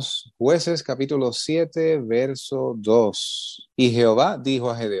 Leamos Jueces capítulo 7, verso 2. Y Jehová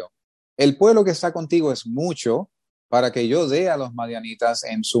dijo a Gedeón, el pueblo que está contigo es mucho para que yo dé a los madianitas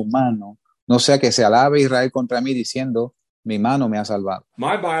en su mano, no sea que se alabe Israel contra mí diciendo, mi mano me ha salvado.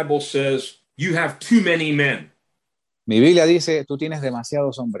 My Bible says you have too many men. Mi Biblia dice, tú tienes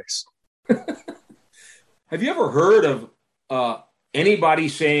demasiados hombres. Have you ever heard of anybody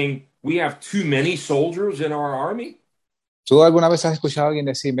saying we have too many soldiers in our army? ¿Tú alguna vez has escuchado a alguien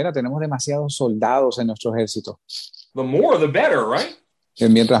decir, mira, tenemos demasiados soldados en nuestro ejército? The more, the better, right? Y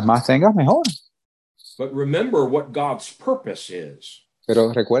mientras más tengas, mejor. But remember what God's purpose is.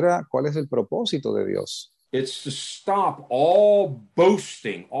 Pero recuerda cuál es el propósito de Dios. It's to stop all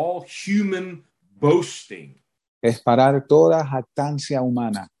boasting, all human boasting. Es parar toda jactancia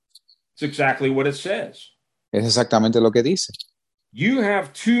humana. It's exactly what it says. Es exactamente lo que dice. You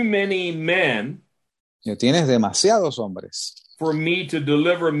have too many men Ya tienes demasiados hombres for me to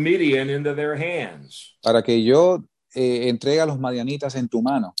deliver Midian into their hands. para que yo entregue a los madianitas en tu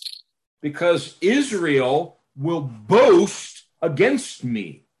mano. Because Israel will boast against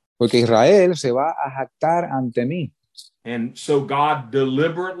me. Porque Israel se va a jactar ante mí. And so God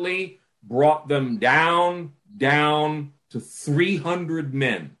deliberately brought them down to 300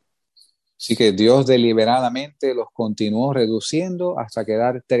 men. Así que Dios deliberadamente los continuó reduciendo hasta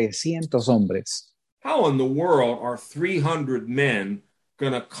quedar 300 hombres. How in the world are 300 men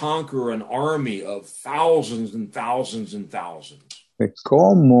going to conquer an army of thousands and thousands and thousands?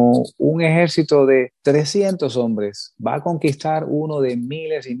 ¿Cómo un ejército de 300 hombres va a conquistar uno de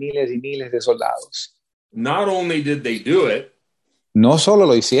miles y miles y miles de soldados? Not only did they do it, No solo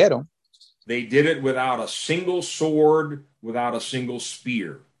lo hicieron, they did it without a single sword, without a single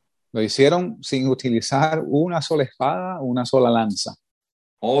spear. lo hicieron sin utilizar una sola espada, una sola lanza.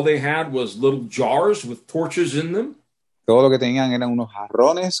 All they had was little jars with torches in them. Todo lo que tenían eran unos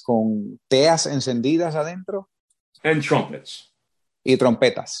jarrones con teas encendidas adentro And trumpets. y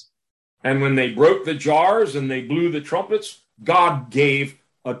trompetas. And when they broke the jars and they blew the trumpets, God gave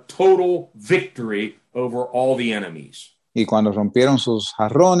a total victory over all the enemies. Y cuando rompieron sus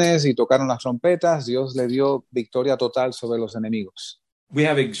jarrones y tocaron las trompetas, Dios le dio victoria total sobre los enemigos. We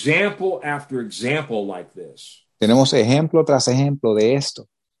have example after example like this. Tenemos ejemplo tras ejemplo de esto.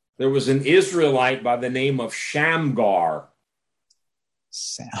 There was an Israelite by the name of Shamgar.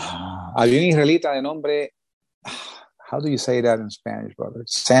 Había un israelita de nombre, how do you say that in Spanish, brother?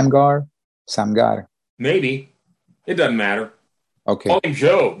 Samgar. Maybe. It doesn't matter. Okay. Call him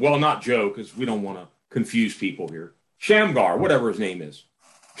Joe. Well, not Joe, because we don't want to confuse people here. Shamgar, whatever his name is.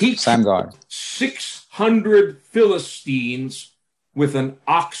 He Samgar. 600 Philistines with an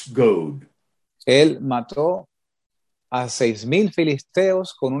ox goad. Él mató a 6,000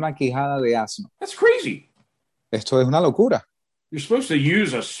 filisteos con una quijada de asno. That's crazy. Esto es una locura. You're supposed to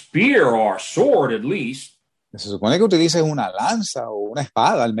use a spear or a sword at least. Se supone que utilices una lanza o una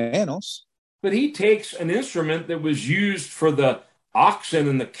espada al menos. But he takes an instrument that was used for the oxen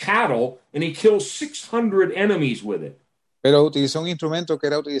and the cattle, and he kills 600 enemies with it. Pero utilizó un instrumento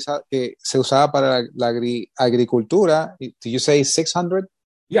que se usaba para la agricultura. Did you say 600?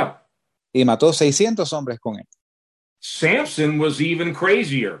 Yeah. Y mató 600 hombres con él. Samson was even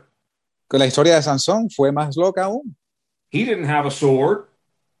crazier. Que la historia de Sansón fue más loca aún. He didn't have a sword.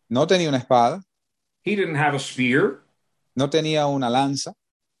 No tenía una espada. He didn't have a spear. No tenía una lanza.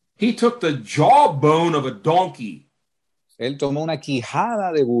 He took the jawbone of a donkey. Él tomó una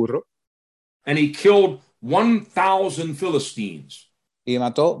quijada de burro. And he killed 1,000 Philistines. Y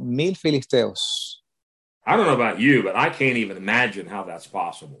mató 1,000 filisteos. I don't know about you, but I can't even imagine how that's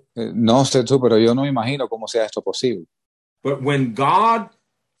possible. No sé tú, pero yo no me imagino cómo sea esto posible. But when God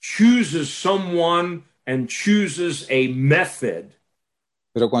chooses someone and chooses a method,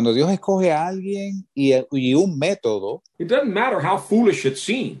 Pero cuando Dios escoge a alguien y un método, it doesn't matter how foolish it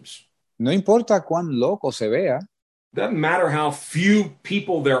seems. no importa cuán loco se vea, It doesn't matter how few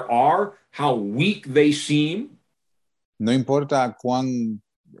people there are, how weak they seem. no importa cuán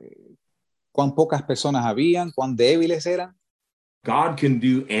pocas personas habían, cuán débiles eran, God can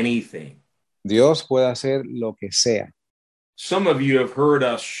do anything. Dios puede hacer lo que sea. Some of you have heard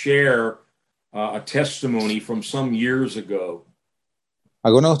us share a testimony from some years ago.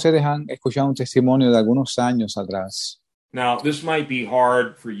 Algunos de ustedes han escuchado un testimonio de algunos años atrás. Now, this might be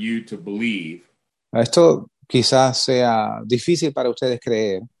hard for you to believe, Esto quizás sea difícil para ustedes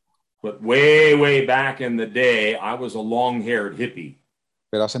creer, but way, way back in the day, I was a long-haired hippie.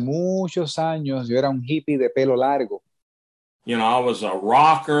 pero hace muchos años yo era un hippie de pelo largo. You know, I was a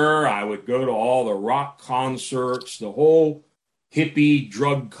rocker. I would go to all the rock concerts, the whole hippie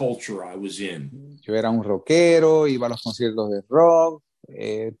drug culture I was in. Yo era un rockero, iba a los conciertos de rock,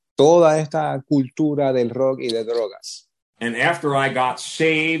 toda esta cultura del rock y de drogas. And after I got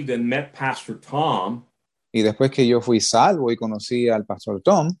saved and met Pastor Tom, Y después que yo fui salvo y conocí al pastor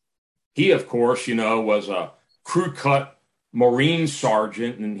Tom, he, of course, you know, was a crew cut Marine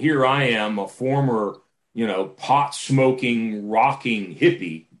sergeant. And here I am, a former, you know, pot smoking, rocking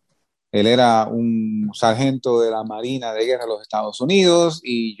hippie. él era un sargento de la Marina de Guerra de los Estados Unidos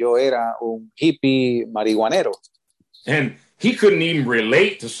y yo era un hippie marihuanero. And he couldn't even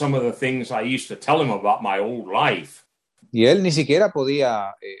relate to some of the things I used to tell him about my old life. Y él ni siquiera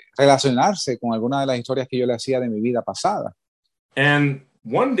podía relacionarse con alguna de las historias que yo le hacía de mi vida pasada. And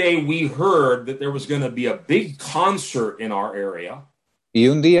one day we heard that there was going to be a big concert in our area, Y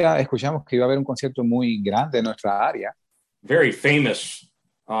un día escuchamos que iba a haber un concierto muy grande en nuestra área, very famous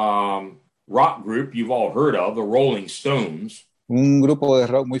rock group you've all heard of, the Rolling Stones. un grupo de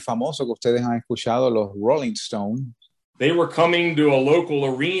rock muy famoso que ustedes han escuchado, los Rolling Stones. They were coming to a local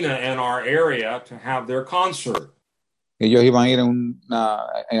arena in our area to have their concert. Ellos iban a ir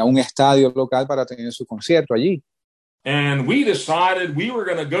a un estadio local para tener su concierto allí. And we decided we were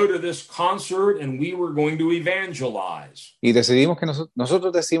going to go to this concert and we were going to evangelize. Y decidimos que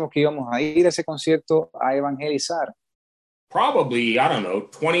nosotros decidimos que íbamos a ir a ese concierto a evangelizar. Probably, I don't know,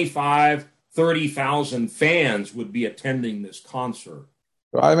 25, 30,000 fans would be attending this concert.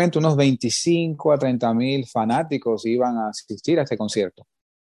 Probablemente unos 25 a 30,000 fanáticos iban a asistir a este concierto.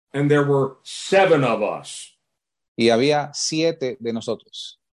 And there were 7 of us. Y había 7 de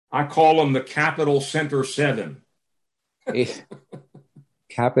nosotros. I call them the Capital Center 7.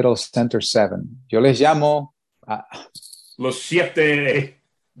 Capital Center 7. Yo les llamo Los 7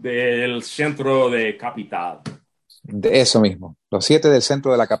 del centro de capital. de eso mismo, los 7 del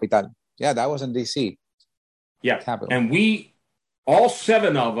centro de la capital. Yeah, that was in D.C. Yeah, Capital. and all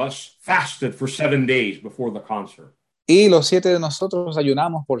 7 of us fasted for 7 days before the concert. Y los 7 de nosotros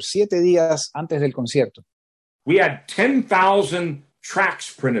ayunamos por 7 días antes del concierto. We had 10,000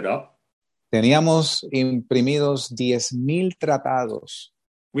 tracts printed up. Teníamos imprimidos 10,000 tratados.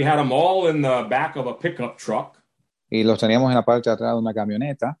 We had them all in the back of a pickup truck. Y los teníamos en la parte de atrás de una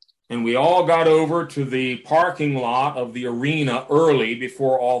camioneta. And we all got over to the parking lot of the arena early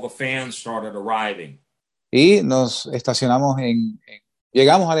before all the fans started arriving. Y nos estacionamos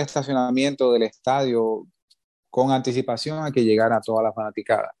llegamos al estacionamiento del estadio con anticipación a que llegara toda la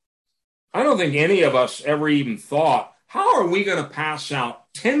fanaticada. I don't think any of us ever even thought, how are we going to pass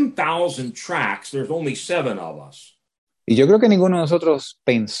out 10,000 tracts? There's only 7 of us. Y yo creo que ninguno de nosotros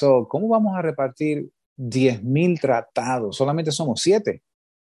pensó, ¿cómo vamos a repartir 10,000 tratados? Solamente somos 7.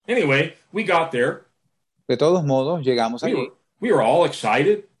 Anyway, we got there. De todos modos, llegamos allí. We were all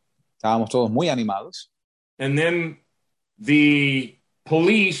excited. Estábamos todos muy animados. And then the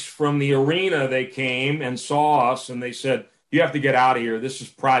police from the arena, they came and saw us and they said, you have to get out of here. This is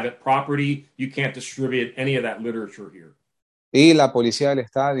private property. You can't distribute any of that literature here. Y la policía del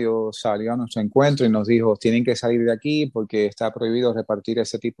estadio salió a nuestro encuentro y nos dijo, tienen que salir de aquí porque está prohibido repartir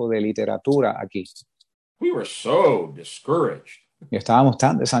ese tipo de literatura aquí. We were so discouraged. Y estábamos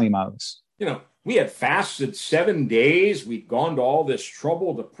tan desanimados. You know, we had fasted 7 days. We'd gone to all this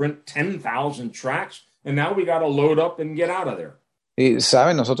trouble to print 10,000 tracts. And now we got to load up and get out of there. Y,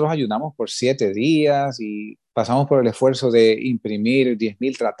 ¿saben? Nosotros ayunamos por 7 días y pasamos por el esfuerzo de imprimir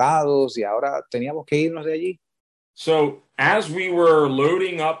 10,000 tratados y ahora teníamos que irnos de allí. So as we were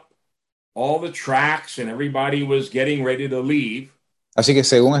loading up all the tracts and everybody was getting ready to leave, Así que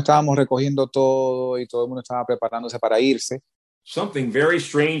según estábamos recogiendo todo y todo el mundo estaba preparándose para irse, something very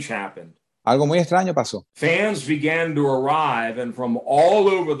strange happened. Algo muy extraño pasó. Fans began to arrive, and from all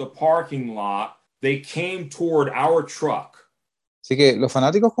over the parking lot, they came toward our truck. Así que los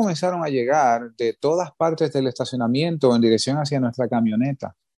fanáticos comenzaron a llegar de todas partes del estacionamiento en dirección hacia nuestra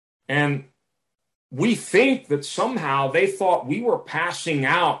camioneta. And we think that somehow they thought we were passing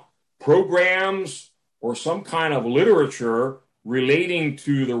out programs or some kind of literature relating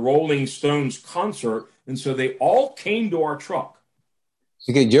to the Rolling Stones concert. And so they all came to our truck.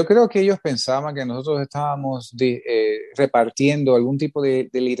 Así que yo creo que ellos pensaban que nosotros estábamos repartiendo algún tipo de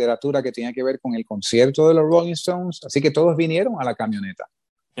literatura que tenía que ver con el concierto de los Rolling Stones. Así que todos vinieron a la camioneta.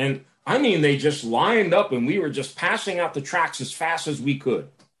 And I mean, they just lined up and we were just passing out the tracts as fast as we could.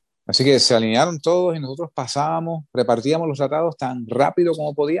 Así que se alinearon todos y nosotros pasábamos, repartíamos los tratados tan rápido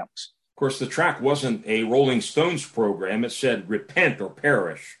como podíamos. Of course, the tract wasn't a Rolling Stones program. It said repent or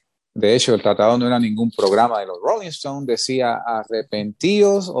perish. De hecho, el tratado no era ningún programa de los Rolling Stones, decía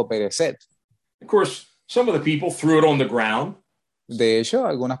arrepentíos o pereced. Of course, some of the people threw it on the ground. De hecho,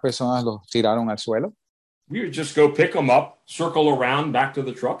 algunas personas los tiraron al suelo. We would just go pick them up, circle around back to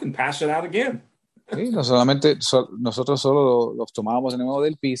the truck, and pass it out again. Sí, nosotros solo los tomábamos de nuevo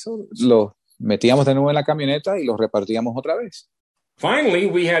del piso, los metíamos de nuevo en la camioneta y los repartíamos otra vez. Finally,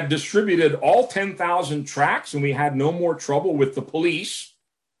 we had distributed all 10,000 tracts and we had no more trouble with the police.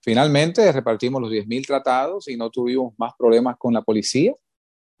 Finalmente repartimos los 10,000 tratados y no tuvimos más problemas con la policía.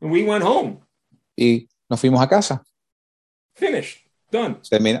 And we went home. Y nos fuimos a casa. Finished. Done.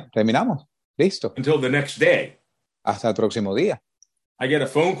 Terminamos. Listo. Until the next day. Hasta el próximo día. I get a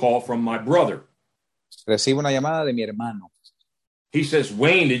phone call from my brother. Recibo una llamada de mi hermano. He says,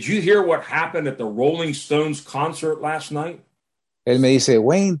 Wayne, did you hear what happened at the Rolling Stones concert last night? Él me dice,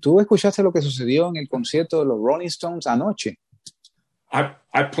 Wayne, ¿tú escuchaste lo que sucedió en el concierto de los Rolling Stones anoche?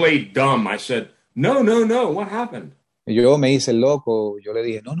 I played dumb. I said, no, what happened? Y yo me hice loco. Yo le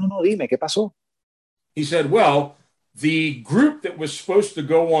dije, no, dime, ¿qué pasó? He said, well, the group that was supposed to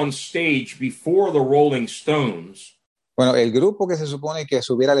go on stage before the Rolling Stones, bueno, el grupo que se supone que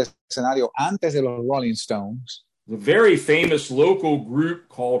subiera al escenario antes de los Rolling Stones, the very famous local group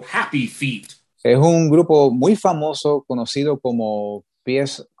called Happy Feet, es un grupo muy famoso conocido como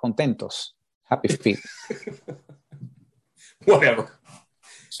Pies Contentos, Happy Feet. Whatever.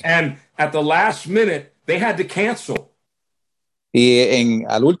 And at the last minute, they had to cancel. Y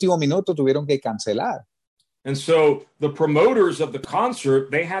al último minuto tuvieron que cancelar. And so the promoters of the concert,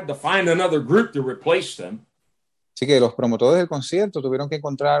 they had to find another group to replace them. Así que los promotores del concierto tuvieron que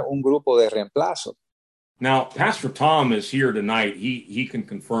encontrar un grupo de reemplazo. Now, Pastor Tom is here tonight. He can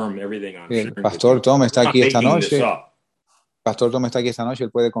confirm everything I'm sharing. Pastor Tom está aquí esta noche. Up. Pastor Tom está aquí esta noche.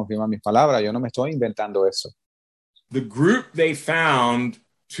 Él puede confirmar mis palabras. Yo no me estoy inventando eso. The group they found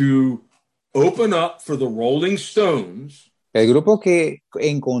to open up for the Rolling Stones. El grupo que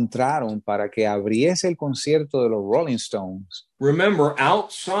encontraron para que abriese el concierto de los Rolling Stones. Remember,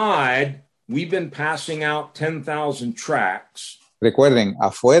 outside, we've been passing out 10,000 tracts. Recuerden,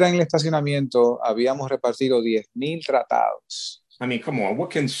 afuera en el estacionamiento habíamos repartido 10,000 tratados. I mean, come on, what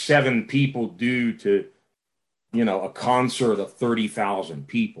can 7 people do to, a concert of 30,000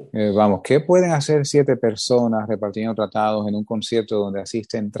 people? Vamos, ¿qué pueden hacer 7 personas repartiendo tratados en un concierto donde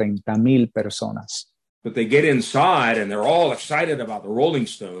asisten 30,000 personas? But they get inside and they're all excited about the Rolling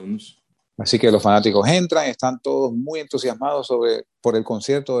Stones. Así que los fanáticos entran, están todos muy entusiasmados por el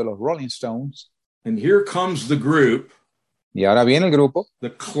concierto de los Rolling Stones. And here comes the group. Y ahora viene el grupo.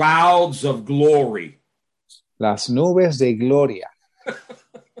 The clouds of glory. Las nubes de gloria.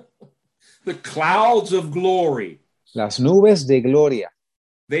 The clouds of glory. Las nubes de gloria.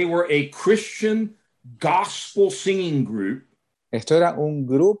 They were a Christian gospel singing group. Esto era un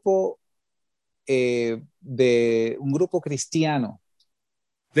grupo un grupo cristiano.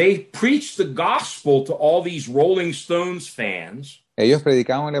 They preached the gospel to all these Rolling Stones fans. Ellos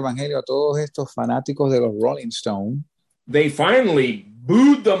predicaban el evangelio a todos estos fanáticos de los Rolling Stones. They finally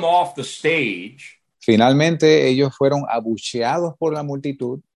booed them off the stage. Finalmente ellos fueron abucheados por la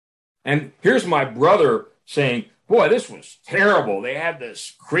multitud. And here's my brother saying, boy, this was terrible. They had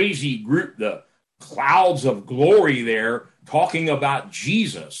this crazy group, the clouds of glory there, talking about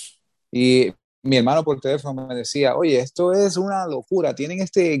Jesus. Y mi hermano por teléfono me decía, oye, esto es una locura. Tienen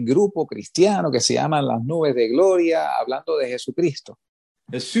este grupo cristiano que se llaman las nubes de gloria, hablando de Jesucristo.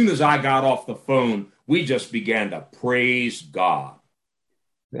 As soon as I got off the phone, we just began to praise God.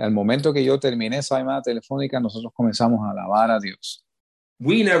 Al momento que yo terminé esa llamada telefónica, nosotros comenzamos a alabar a Dios.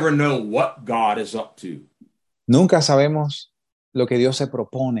 We never know what God is up to. Nunca sabemos lo que Dios se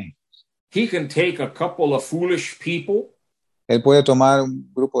propone. He can take a couple of foolish people. Él puede tomar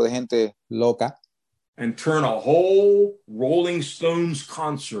un grupo de gente loca. and turn a whole Rolling Stones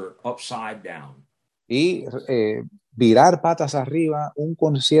concert upside down. y virar patas arriba un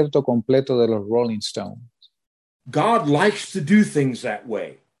concierto completo de los Rolling Stones. God likes to do things that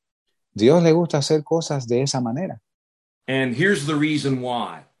way. Dios le gusta hacer cosas de esa manera. And here's the reason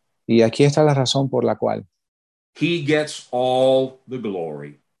why. Y aquí está la razón por la cual He gets all the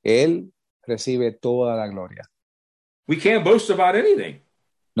glory. Él recibe toda la gloria. We can't boast about anything.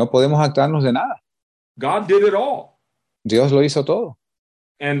 No podemos jactarnos de nada. God did it all. Dios lo hizo todo.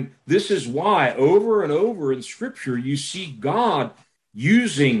 And this is why over and over in Scripture you see God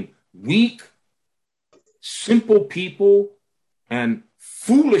using weak, simple people and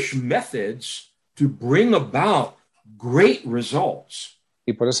foolish methods to bring about great results.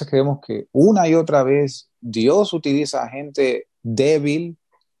 Y por eso creemos que una y otra vez Dios utiliza a gente débil,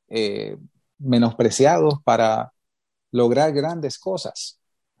 menospreciados para lograr grandes cosas.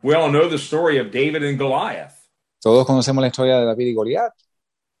 We all know the story of David and Goliath. Todos conocemos la historia de David y Goliat.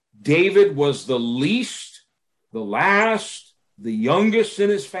 David was the least, the last, the youngest in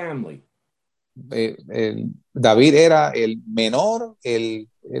his family. David era el menor,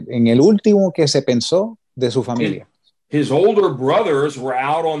 en el último que se pensó de su familia. His older brothers were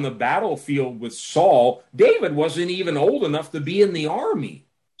out on the battlefield with Saul. David wasn't even old enough to be in the army.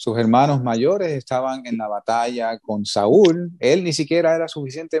 Sus hermanos mayores estaban en la batalla con Saúl. Él ni siquiera era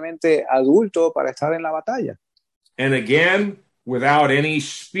suficientemente adulto para estar en la batalla. And again, without any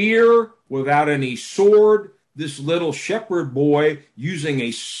spear, without any sword, this little shepherd boy using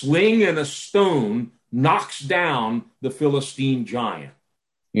a sling and a stone knocks down the Philistine giant.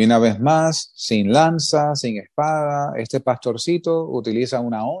 Y una vez más, sin lanza, sin espada, este pastorcito utiliza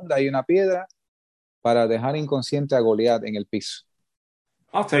una honda y una piedra para dejar inconsciente a Goliat en el piso.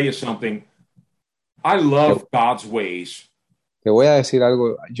 I'll tell you something. I love God's ways. Te voy a decir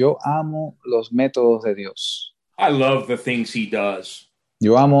algo. Yo amo los métodos de Dios. I love the things he does.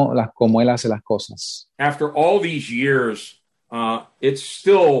 Yo amo cómo Él hace las cosas. After all these years, it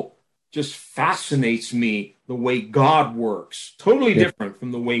still just fascinates me the way God works. Totally different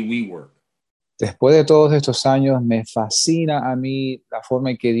from the way we work. Después de todos estos años, me fascina a mí la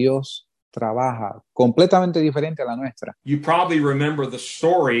forma en que Dios trabaja, completamente diferente a la nuestra. You probably remember the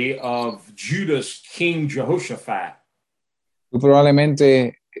story of Judah's king Jehoshaphat. Tú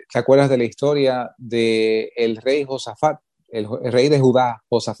probablemente te acuerdas de la historia de el rey Josafat, el rey de Judá,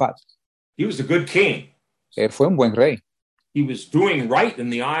 Josafat. He was a good king. Él fue un buen rey. He was doing right in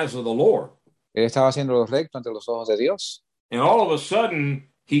the eyes of the Lord. Él estaba haciendo lo recto ante los ojos de Dios. And all of a sudden,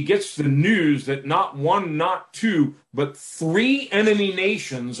 he gets the news that not one, not two, but three enemy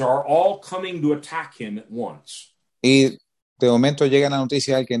nations are all coming to attack him at once. Y de momento llega la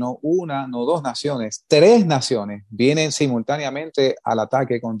noticia de que no una, no dos naciones, tres naciones vienen simultáneamente al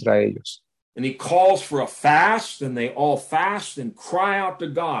ataque contra ellos. And he calls for a fast, and they all fast and cry out to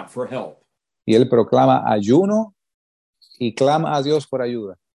God for help. Y él proclama ayuno y clama a Dios por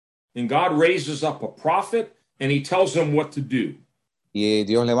ayuda. And God raises up a prophet, and he tells them what to do. Y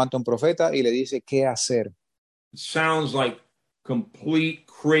Dios levanta un profeta y le dice qué hacer. It sounds like complete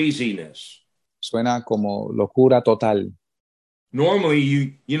craziness. Suena como locura total. Normally,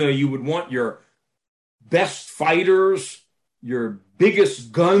 you would want your best fighters, your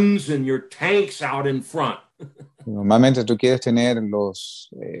biggest guns, and your tanks out in front. Normalmente tú quieres tener los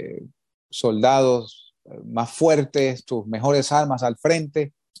soldados más fuertes, tus mejores armas al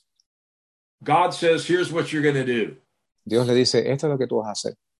frente. God says, here's what you're going to do. Dios le dice, esto es lo que tú vas a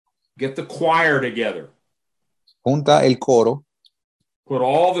hacer. Get the choir together. Junta el coro. Put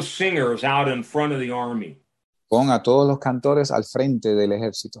all the singers out in front of the army. Pon a todos los cantores al frente del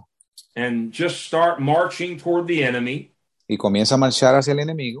ejército. And just start marching toward the enemy. Y comienza a marchar hacia el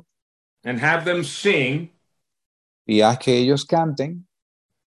enemigo. And have them sing. Y haz que ellos canten.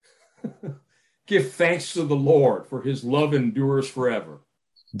 Give thanks to the Lord, for his love endures forever.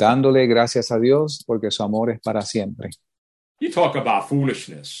 Dándole gracias a Dios porque su amor es para siempre. You talk about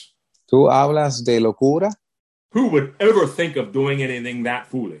foolishness. Tú hablas de locura. Who would ever think of doing anything that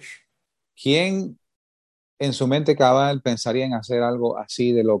foolish? ¿Quién en su mente cabal pensaría en hacer algo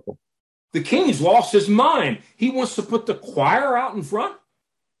así de loco? The king's lost his mind. He wants to put the choir out in front.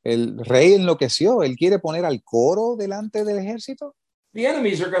 El rey enloqueció. Él quiere poner al coro delante del ejército. The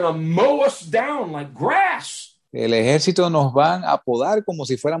enemies are going to mow us down like grass. El ejército nos van a podar como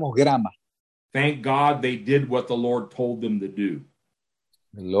si fuéramos grama. Thank God they did what the Lord told them to do.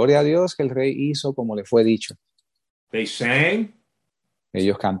 Gloria a Dios que el rey hizo como le fue dicho. They sang.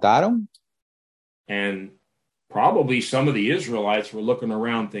 Ellos cantaron. And probably some of the Israelites were looking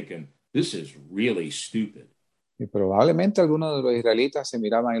around thinking, this is really stupid. Y probablemente algunos de los israelitas se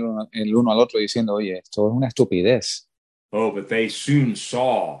miraban el uno al otro diciendo, oye, esto es una estupidez. Oh, but they soon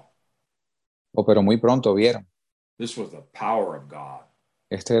saw Pero muy pronto vieron, this was the power of God.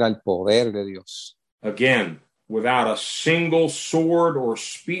 este era el poder de Dios. Again, without a single sword or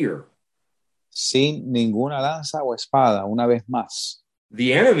spear. Sin ninguna lanza o espada, una vez más.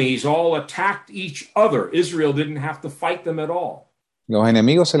 The enemies all attacked each other. Israel didn't have to fight them at all. Los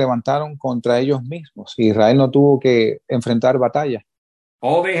enemigos se levantaron contra ellos mismos. Israel no tuvo que enfrentar batalla.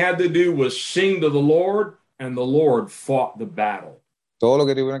 All they had to do was sing to the Lord, and the Lord fought the battle. Todo lo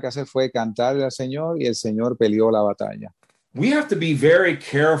que tuvieron que hacer fue cantarle al Señor y el Señor peleó la batalla. We have to be very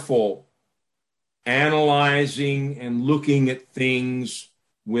careful analyzing and looking at things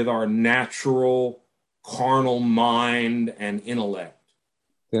with our natural, carnal mind and intellect.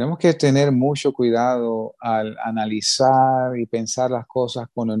 Tenemos que tener mucho cuidado al analizar y pensar las cosas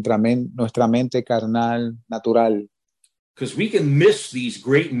con nuestra mente carnal, natural, Because we can miss these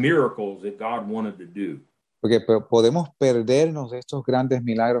great miracles that God wanted to do. porque podemos perdernos de estos grandes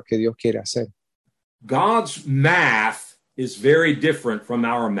milagros que Dios quiere hacer. God's math is very different from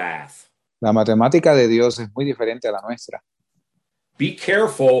our math. La matemática de Dios es muy diferente a la nuestra. Be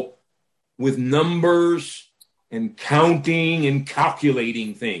careful with numbers and counting and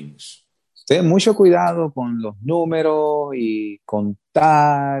calculating things. Ten mucho cuidado con los números y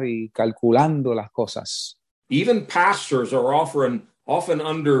contar y calculando las cosas. Even pastors are often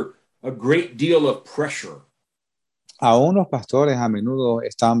under a great deal of pressure. Aún los pastores a menudo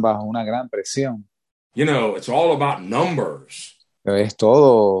están bajo una gran presión. You know, it's all about numbers. Pero es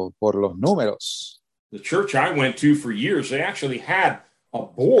todo por los números. The church I went to for years, they actually had a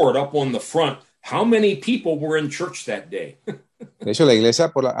board up on the front. How many people were in church that day? De hecho, la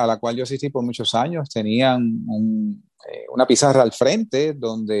iglesia a la cual yo asistí por muchos años tenían una pizarra al frente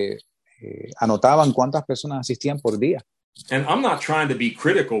donde anotaban cuántas personas asistían por día. And I'm not trying to be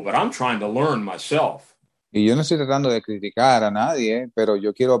critical, but I'm trying to learn myself. Y yo no estoy tratando de criticar a nadie, pero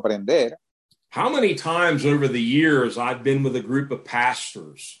yo quiero aprender. How many times over the years I've been with a group of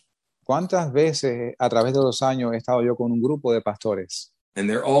pastors? ¿Cuántas veces a través de los años he estado yo con un grupo de pastores? And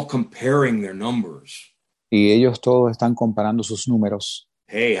they're all comparing their numbers. Y ellos todos están comparando sus números.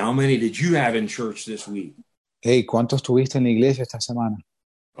 Hey, how many did you have in church this week? Hey, ¿cuántos tuviste en la iglesia esta semana?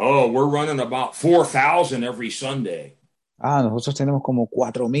 Oh, we're running about 4,000 every Sunday. Nosotros tenemos como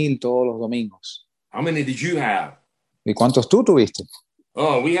 4,000 todos los domingos. How many did you have? ¿Y cuántos tú tuviste?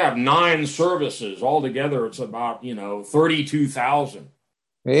 Oh, we have 9 services. Altogether, it's about, 32,000.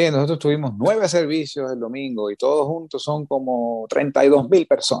 Nosotros tuvimos 9 servicios el domingo y todos juntos son como 32,000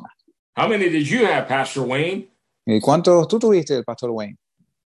 personas. How many did you have, Pastor Wayne? ¿Y cuántos tú tuviste, el pastor Wayne?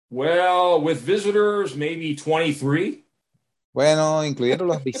 Well, with visitors, maybe 23. Bueno, incluyendo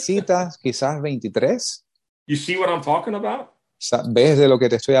las visitas, quizás 23. You see what I'm talking about? ¿Ves de lo que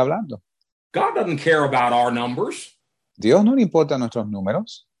te estoy hablando? God doesn't care about our numbers. Dios no le importa nuestros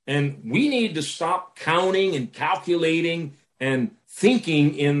números. And we need to stop counting and calculating and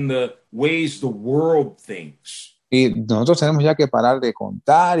thinking in the ways the world thinks. Y nosotros tenemos ya que parar de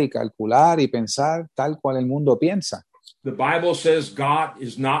contar y calcular y pensar tal cual el mundo piensa. The Bible says God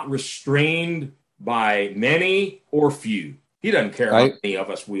is not restrained by many or few. He doesn't care how many of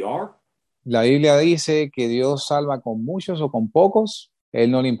us we are. La Biblia dice que Dios salva con muchos o con pocos. Él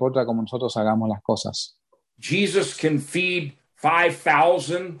no le importa cómo nosotros hagamos las cosas. Jesus can feed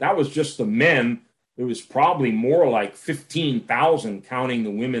 5,000. That was just the men. It was probably more like 15,000 counting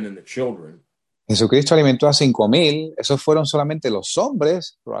the women and the children. Jesucristo alimentó a 5,000. Esos fueron solamente los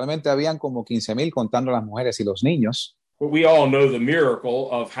hombres. Probablemente habían como 15,000 contando las mujeres y los niños. But we all know the miracle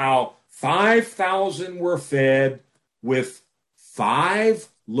of how 5,000 were fed with 5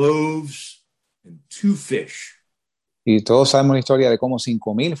 loaves and 2 fish. Y todos sabemos la historia de cómo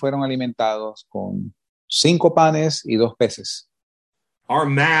 5,000 fueron alimentados con 5 panes y 2 peces. Our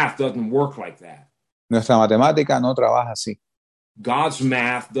math doesn't work like that. Nuestra matemática no trabaja así. God's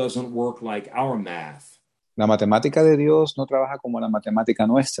math doesn't work like our math. La matemática de Dios no trabaja como la matemática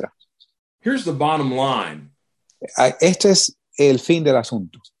nuestra. Here's the bottom line. Este es el fin del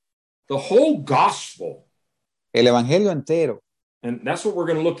asunto. The whole gospel, El evangelio entero. and that's what we're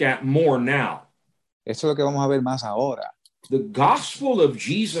going to look at more now. Esto es lo que vamos a ver más ahora. The gospel of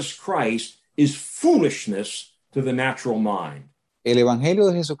Jesus Christ is foolishness to the natural mind. El evangelio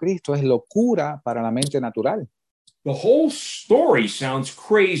de Jesucristo es locura para la mente natural. The whole story sounds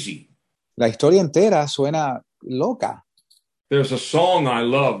crazy. La historia entera suena loca. There's a song I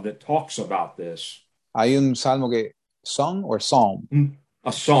love that talks about this. Hay un salmo que, song or psalm,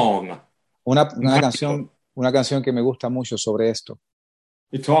 A song. una canción que me gusta mucho sobre esto.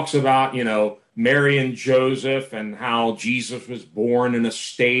 It talks about, Mary and Joseph and how Jesus was born in a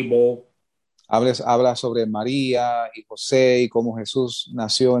stable. Habla sobre María y José y cómo Jesús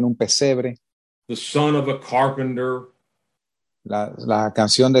nació en un pesebre. The son of a carpenter. La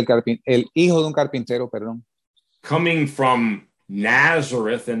canción del carpintero, el hijo de un carpintero, perdón. Coming from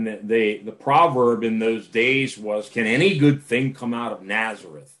Nazareth, and the proverb in those days was, can any good thing come out of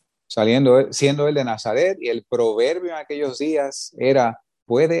Nazareth? Siendo él de Nazaret, y el proverbio en aquellos días era,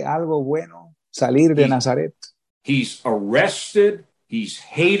 ¿puede algo bueno salir de Nazaret? He's arrested, he's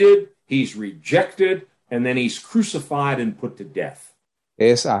hated, he's rejected, and then he's crucified and put to death.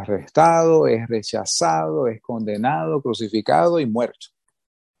 Es arrestado, es rechazado, es condenado, crucificado y muerto.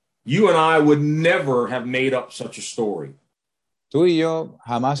 You and I would never have made up such a story. Tú y yo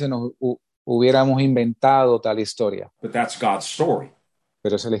jamás nos hubiéramos inventado tal historia. But that's God's story.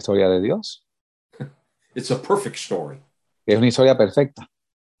 Pero esa es la historia de Dios. It's a perfect story. Es una historia perfecta.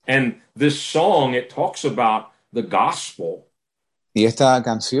 And this song, it talks about the gospel. Y esta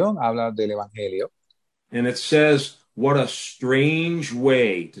canción habla del evangelio. And it says, what a strange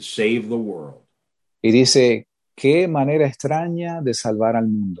way to save the world. Y dice, qué manera extraña de salvar al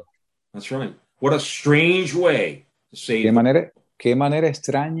mundo. That's right. What a strange way to save the world. Qué manera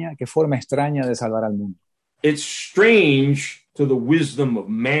extraña, qué forma extraña de salvar al mundo. It's strange to the wisdom of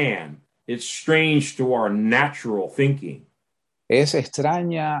man. It's strange to our natural thinking. Es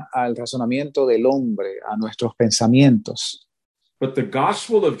extraña al razonamiento del hombre, a nuestros pensamientos. But the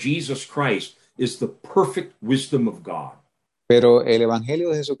gospel of Jesus Christ is the perfect wisdom of God. Pero el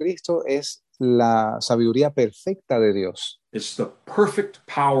evangelio de Jesucristo es la sabiduría perfecta de Dios. It's the perfect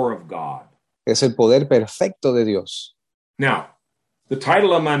power of God. Es el poder perfecto de Dios. Now, the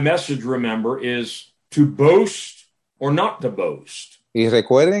title of my message, remember, is To Boast or Not to Boast. Y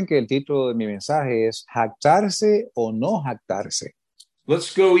recuerden que el título de mi mensaje es jactarse o no jactarse.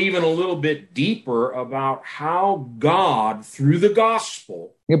 Let's go even a little bit deeper about how God, through the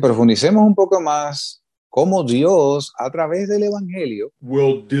gospel, y profundicemos un poco más cómo Dios, a través del evangelio,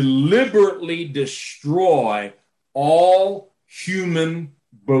 will deliberately destroy all human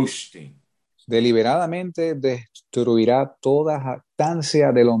boasting. Deliberadamente destruirá toda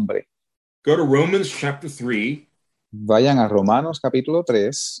jactancia del hombre. Go to Romans chapter 3. Vayan a Romanos capítulo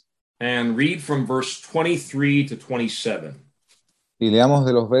 3. And read from verse 23 to 27. Y leamos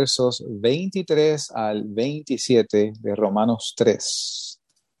de los versos 23 al 27 de Romanos 3.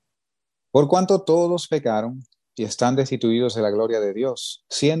 Por cuanto todos pecaron y están destituidos de la gloria de Dios,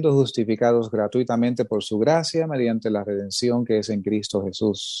 siendo justificados gratuitamente por su gracia mediante la redención que es en Cristo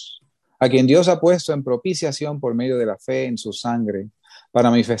Jesús, a quien Dios ha puesto en propiciación por medio de la fe en su sangre, para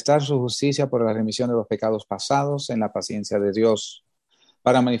manifestar su justicia por la remisión de los pecados pasados en la paciencia de Dios,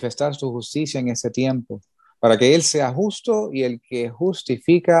 para manifestar su justicia en este tiempo, para que Él sea justo y el que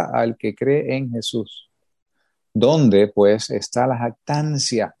justifica al que cree en Jesús. ¿Dónde, pues, está la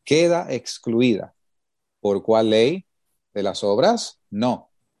jactancia? Queda excluida. ¿Por cuál ley? ¿De las obras? No,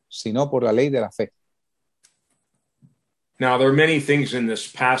 sino por la ley de la fe. Now, there are many things in this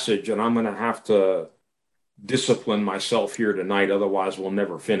passage, and I'm going to have to discipline myself here tonight, otherwise we'll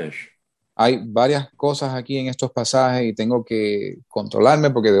never finish. Hay varias cosas aquí en estos pasajes y tengo que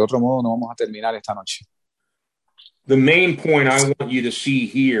controlarme porque de otro modo no vamos a terminar esta noche. The main point I want you to see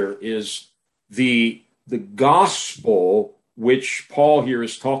here is the gospel, which Paul here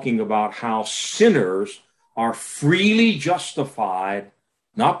is talking about, how sinners are freely justified,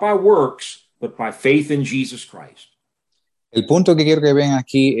 not by works, but by faith in Jesus Christ. El punto que quiero que vean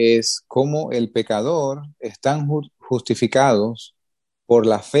aquí es cómo el pecador están justificados por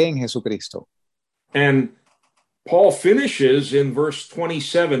la fe en Jesucristo. And Paul finishes in verse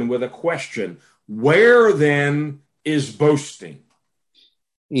 27 with a question. Where then is boasting?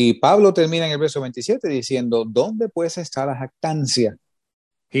 Y Pablo termina en el verso 27 diciendo, ¿dónde pues está la jactancia?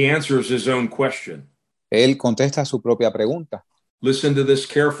 He answers his own question. Él contesta su propia pregunta. Listen to this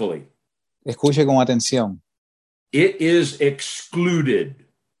carefully. Escuche con atención. It is excluded.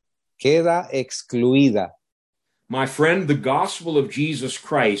 Queda excluida. My friend, the gospel of Jesus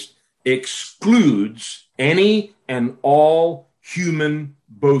Christ excludes any and all human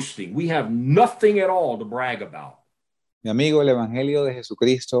boasting. We have nothing at all to brag about. Mi amigo, el evangelio de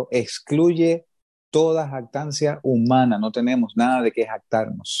Jesucristo excluye toda jactancia humana. No tenemos nada de qué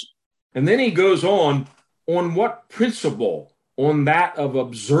jactarnos. And then he goes on what principle? On that of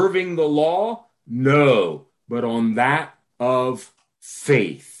observing the law? No, but on that of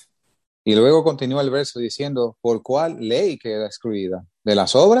faith. Y luego continúa el verso diciendo, ¿por cuál ley queda excluida? ¿De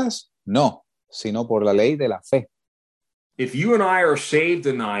las obras? No, sino por la ley de la fe. If you and I are saved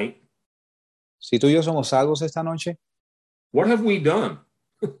tonight, si tú y yo somos salvos esta noche, what have we done?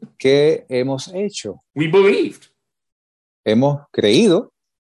 ¿Qué hemos hecho? We believed. Hemos creído.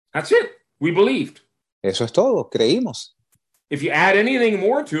 That's it. We believed. Eso es todo. Creímos. If you add anything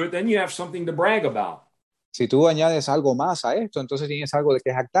more to it, then you have something to brag about. Si tú añades algo más a esto, entonces tienes algo de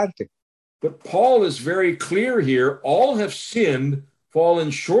que jactarte. But Paul is very clear here. All have sinned,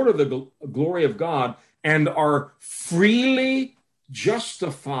 fallen short of the glory of God, and are freely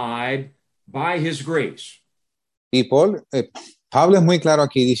justified by his grace. Y Pablo es muy claro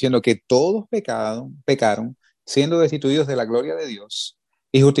aquí diciendo que todos pecaron, siendo destituidos de la gloria de Dios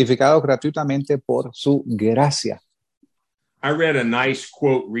y justificados gratuitamente por su gracia. I read a nice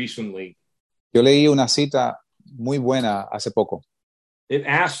quote recently. Yo leí una cita muy buena hace poco. It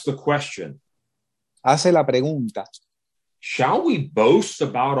asks the question, Hace la pregunta, shall we boast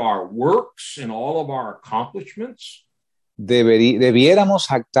about our works and all of our accomplishments? ¿debiéramos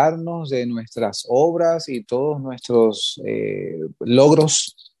jactarnos de nuestras obras y todos nuestros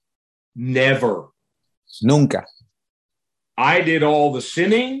logros? Never. Nunca. I did all the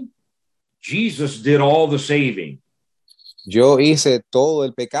sinning. Jesus did all the saving. Yo hice todo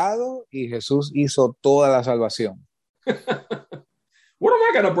el pecado y Jesús hizo toda la salvación. What am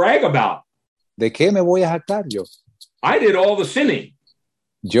I going to brag about? ¿De qué me voy a jactar yo? I did all the sinning.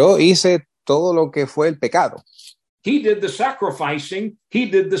 Yo hice todo lo que fue el pecado. He did the sacrificing. He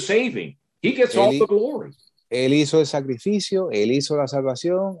did the saving. He gets all the glory. Él hizo el sacrificio, él hizo la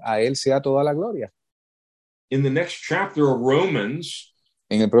salvación, a él sea toda la gloria. In the next chapter of Romans,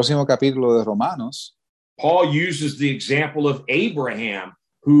 en el próximo capítulo de Romanos, Paul uses the example of Abraham,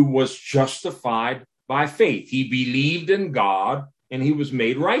 who was justified by faith. He believed in God and he was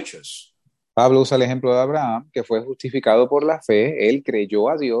made righteous. Pablo usa el ejemplo de Abraham, que fue justificado por la fe, él creyó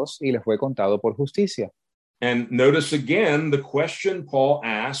a Dios y le fue contado por justicia. And notice again the question Paul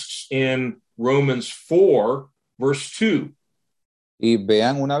asks in Romans 4, verse 2. Y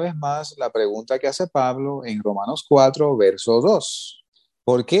vean una vez más la pregunta que hace Pablo en Romanos 4, verso 2.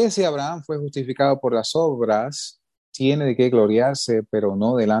 ¿Por qué si Abraham fue justificado por las obras, tiene de qué gloriarse, pero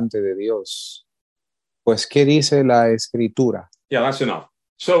no delante de Dios? Pues, ¿qué dice la Escritura? Yeah, that's enough.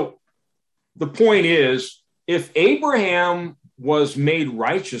 So the point is, if Abraham was made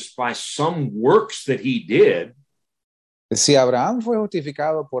righteous by some works that he did, si Abraham fue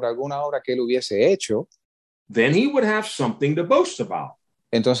justificado por alguna obra que él hubiese hecho, then he would have something to boast about.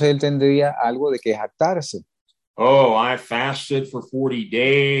 Entonces él tendría algo de que jactarse. Oh, I fasted for 40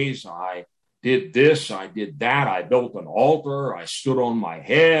 days. I did this. I did that. I built an altar. I stood on my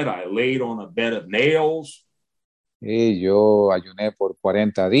head. I laid on a bed of nails. Y yo ayuné por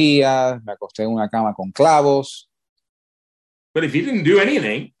 40 días, me acosté en una cama con clavos. But if you didn't do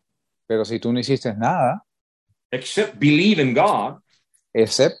anything, pero si tú no hiciste nada, except believe in God,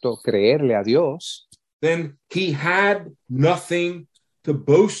 excepto creerle a Dios, then he had nothing to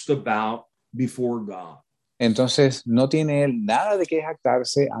boast about before God. Entonces no tiene él nada de qué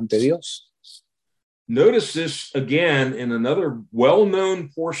jactarse ante Dios. Notice this again in another well-known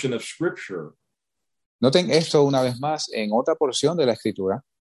portion of Scripture. Noten esto una vez más en otra porción de la Escritura.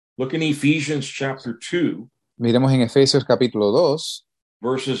 Look in Ephesians chapter 2. Miremos en Efesios capítulo 2.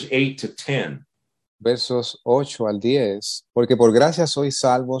 Verses 8 to 10. Versos 8 al 10. Porque por gracia sois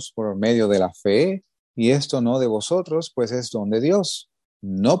salvos por medio de la fe, y esto no de vosotros, pues es don de Dios.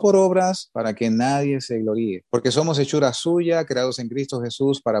 No por obras, para que nadie se gloríe. Porque somos hechura suya, creados en Cristo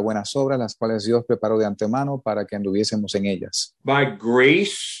Jesús para buenas obras, las cuales Dios preparó de antemano para que anduviésemos en ellas. By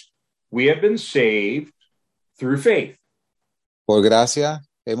grace we have been saved through faith. Por gracia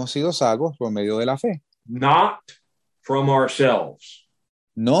hemos sido salvos por medio de la fe. Not from ourselves.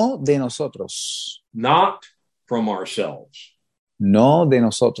 No de nosotros. Not from ourselves. No de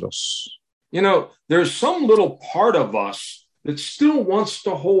nosotros. You know, there's some little part of us that still wants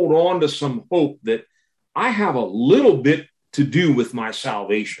to hold on to some hope that I have a little bit to do with my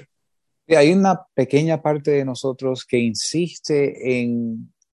salvation. Y hay una pequeña parte de nosotros que insiste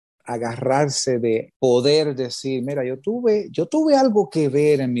en agarrarse de poder decir, mira, yo tuve algo que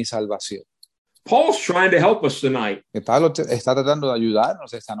ver en mi salvación. Paul's trying to help us tonight. Pablo está tratando de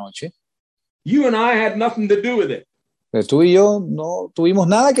ayudarnos esta noche. You and I had nothing to do with it. Pero tú y yo no tuvimos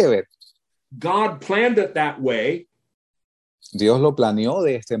nada que ver. God planned it that way. Dios lo planeó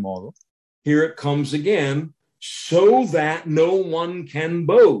de este modo. Here it comes again, so that no one can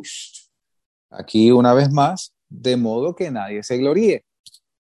boast. Aquí una vez más, de modo que nadie se gloríe.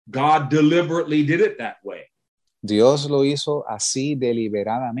 God deliberately did it that way. Dios lo hizo así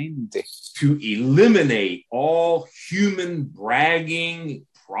deliberadamente. To eliminate all human bragging,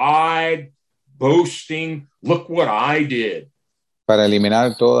 pride, boasting. Look what I did. Para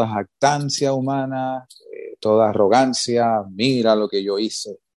eliminar toda jactancia humana, toda arrogancia, mira lo que yo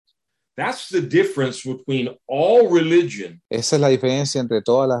hice. That's the difference between all religion Esa es la diferencia entre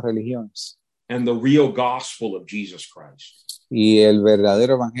todas las religiones and the real gospel of Jesus Christ. y el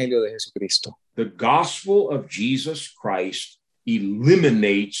verdadero evangelio de Jesucristo. The gospel of Jesus Christ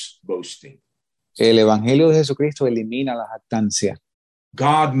eliminates boasting. El evangelio de Jesucristo elimina la jactancia.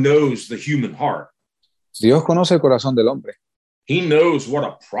 God knows the human heart. Dios conoce el corazón del hombre. He knows what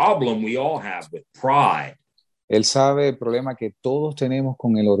a problem we all have with pride. Él sabe el problema que todos tenemos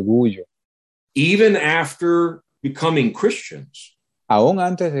con el orgullo. Even after becoming Christians, Aún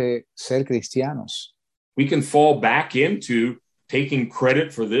antes de ser cristianos, we can fall back into taking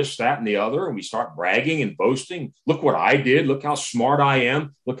credit for this, that, and the other, and we start bragging and boasting. Look what I did. Look how smart I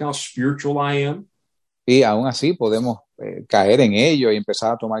am. Look how spiritual I am. y aún así podemos caer en ello y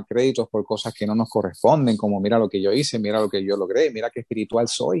empezar a tomar créditos por cosas que no nos corresponden, como mira lo que yo hice, mira lo que yo logré, mira qué espiritual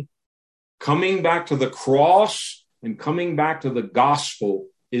soy. Coming back to the cross and coming back to the gospel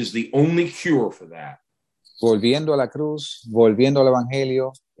is the only cure for that. Volviendo a la cruz, volviendo al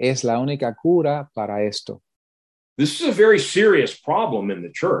evangelio, es la única cura para esto. This is a very serious problem in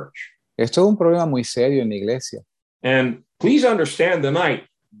the church. Esto es un problema muy serio en la iglesia. And please understand tonight,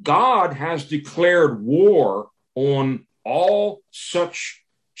 God has declared war on all such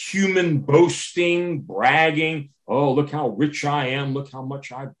human boasting, bragging. Oh, look how rich I am. Look how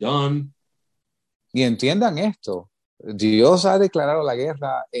much I've done. Y entiendan esto, Dios ha declarado la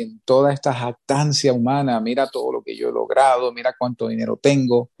guerra en toda esta jactancia humana. Mira todo lo que yo he logrado, mira cuánto dinero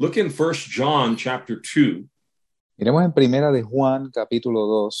tengo. Look in 1 John chapter 2 Miremos en Primera de Juan, capítulo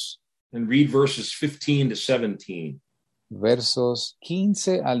 2, and read verses 15 to 17. versos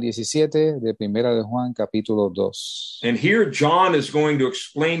 15 al 17 de Primera de Juan, capítulo 2. And here John is going to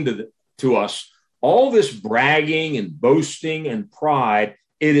explain to us all this bragging and boasting and pride.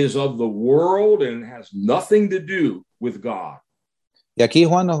 It is of the world and it has nothing to do with God. Y aquí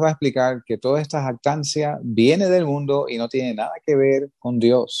Juan nos va a explicar que toda esta jactancia viene del mundo y no tiene nada que ver con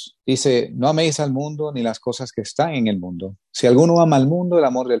Dios. Dice, no améis al mundo ni las cosas que están en el mundo. Si alguno ama al mundo, el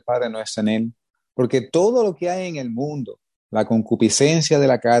amor del Padre no está en él. Porque todo lo que hay en el mundo, la concupiscencia de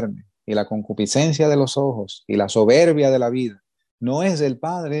la carne y la concupiscencia de los ojos y la soberbia de la vida, no es del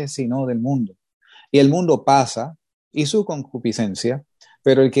Padre, sino del mundo. Y el mundo pasa y su concupiscencia,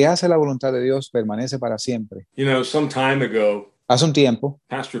 pero el que hace la voluntad de Dios permanece para siempre. You know, some time ago, Hace un tiempo,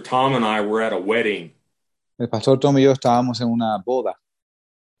 Pastor Tom and I were at a wedding, el pastor Tom y yo estábamos en una boda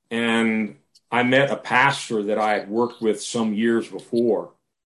and I met a pastor that I had worked with some years before.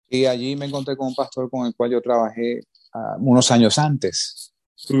 y allí me encontré con un pastor con el cual yo trabajé unos años antes,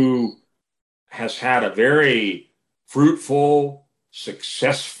 Who has had a very fruitful,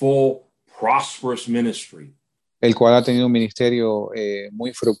 successful, prosperous ministry. el cual ha tenido un ministerio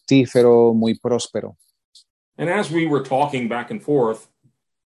muy fructífero, muy próspero. And as we were talking back and forth,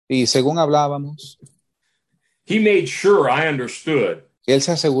 Y según hablábamos, he made sure I understood él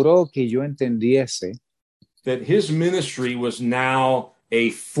se aseguró que yo entendiese that his ministry was now a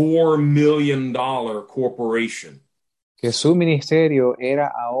 $4 million corporation. que su ministerio era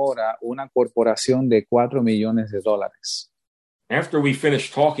ahora una corporación de $4 millones. After we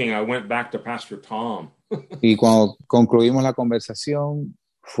finished talking, I went back to Pastor Tom. Y cuando concluimos la conversación,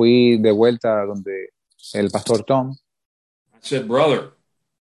 fui de vuelta donde el pastor Tom, I said, brother,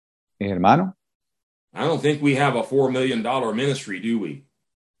 mi hermano, I don't think we have a $4 million ministry, do we?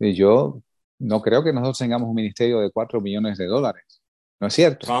 y yo no creo que nosotros tengamos un ministerio de $4 millones. ¿No es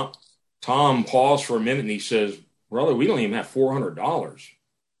cierto? Tom paused for a minute and he says, brother, we don't even have $400.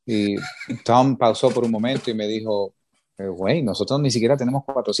 Y Tom pausó por un momento y me dijo, güey, nosotros ni siquiera tenemos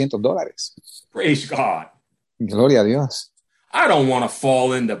 $400. Praise God. Gloria a Dios. I don't want to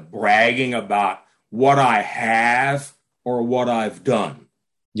fall into bragging about what I have or what I've done.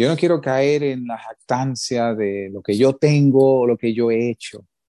 Yo no quiero caer en la jactancia de lo que yo tengo o lo que yo he hecho.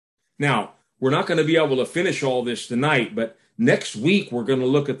 Now, we're not going to be able to finish all this tonight, but next week we're going to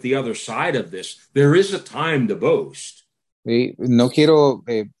look at the other side of this. There is a time to boast. Y no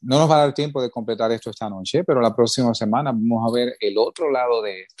nos va a dar tiempo de completar esto esta noche, pero la próxima semana vamos a ver el otro lado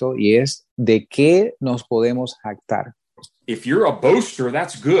de esto y es de qué nos podemos jactar. If you're a boaster,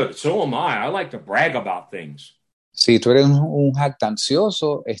 that's good. So am I. I like to brag about things. Si tú eres un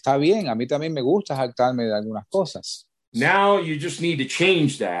jactancioso, está bien. A mí también me gusta jactarme de algunas cosas. Now you just need to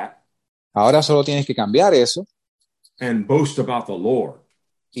change that Ahora solo tienes que cambiar eso and boast about the Lord.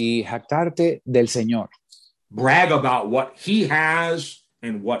 y jactarte del Señor. Brag about what he has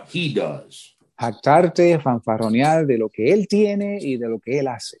and what he does. Jactarte, fanfarronear de lo que Él tiene y de lo que Él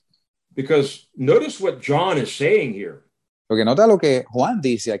hace. Because notice what John is saying here. Porque nota lo que Juan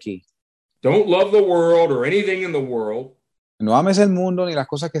dice aquí. Don't love the world or anything in the world. No ames el mundo ni las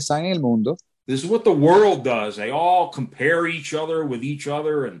cosas que están en el mundo. This is what the world does. They all compare each other with each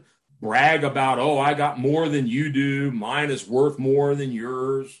other and brag about, oh, I got more than you do. Mine is worth more than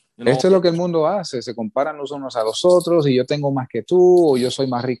yours. And all Esto es lo que el mundo hace, se comparan los unos a los otros y yo tengo más que tú o yo soy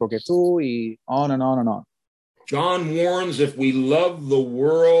más rico que tú y on and on and on. John warns if we love the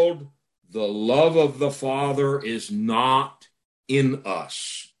world, the love of the Father is not in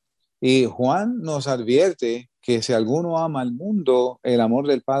us. Y Juan nos advierte que si alguno ama al mundo, el amor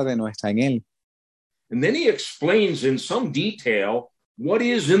del Padre no está en él. And then he explains in some detail what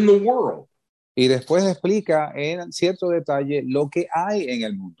is in the world. Y después explica en cierto detalle lo que hay en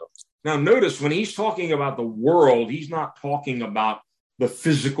el mundo. Now, notice when he's talking about the world, he's not talking about the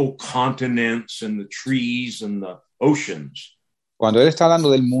physical continents and the trees and the oceans. Cuando él está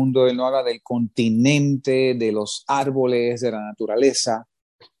hablando del mundo, él no habla del continente, de los árboles, de la naturaleza.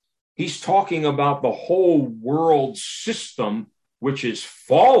 He's talking about the whole world system, which is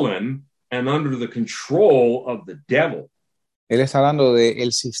fallen and under the control of the devil. Él está hablando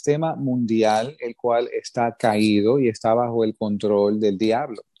del sistema mundial, el cual está caído y está bajo el control del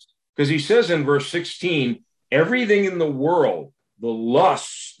diablo. Because he says in verse 16, everything in the world, the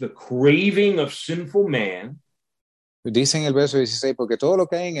lust, the craving of sinful man, Dice en el verso 16, porque todo lo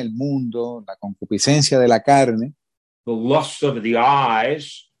que hay en el mundo, la concupiscencia de la carne, the lust of the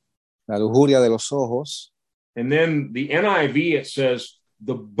eyes, la lujuria de los ojos, and then the NIV, it says,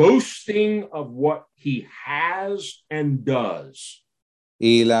 the boasting of what he has and does.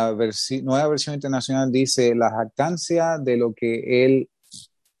 y la nueva versión internacional dice la jactancia de lo que él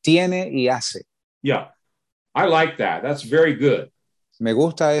tiene y hace. Yeah, I like that. That's very good. Me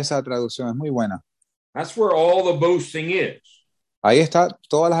gusta esa traducción, es muy buena. That's where all the boasting is. Ahí está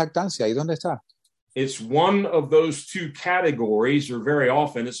toda la jactancia. ¿Ahí dónde está? It's one of those two categories, or very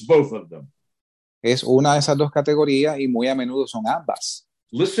often it's both of them. Es una de esas dos categorías y muy a menudo son ambas.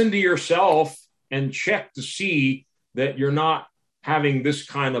 Listen to yourself and check to see that you're not having this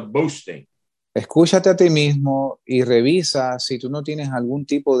kind of boasting. Escúchate a ti mismo y revisa si tú no tienes algún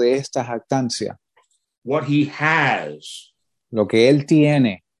tipo de esta jactancia. What he has. Lo que él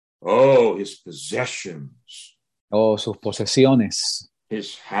tiene. Oh, his possessions. O sus posesiones.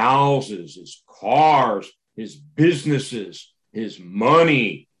 His houses, his cars, his businesses, his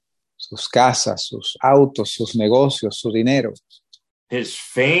money. Sus casas, sus autos, sus negocios, su dinero. His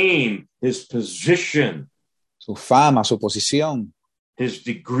fame, his position. Su fama, su posición. His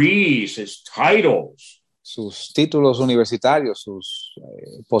degrees, his titles. Sus títulos universitarios, sus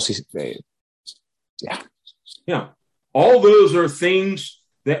Yeah. All those are things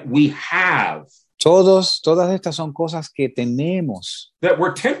that we have. Todas estas son cosas que tenemos. That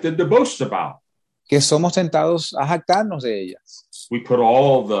we're tempted to boast about. Que somos tentados a jactarnos de ellas. We put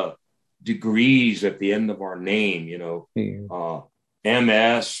all the degrees at the end of our name, Sí.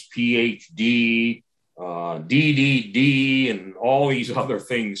 MS, PhD, DDD, and all these other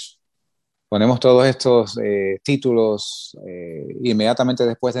things. Ponemos todos estos títulos inmediatamente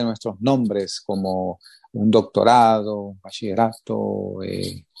después de nuestros nombres, como un doctorado, un bachillerato,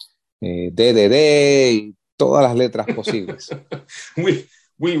 DDD y todas las letras posibles.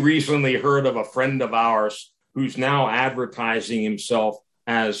 we recently heard of a friend of ours who's now advertising himself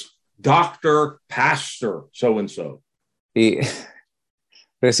as Dr. Pastor so-and-so. Y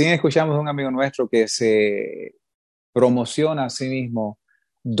recién escuchamos de un amigo nuestro que se promociona a sí mismo,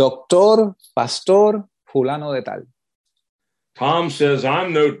 doctor, pastor, fulano de tal. Tom says,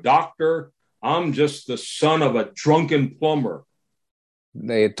 I'm no doctor, I'm just the son of a drunken plumber.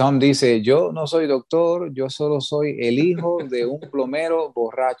 Tom dice, yo no soy doctor, yo solo soy el hijo de un plomero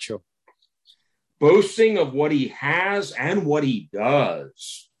borracho. Boasting of what he has and what he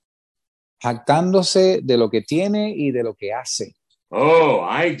does. Jactándose de lo que tiene y de lo que hace. Oh,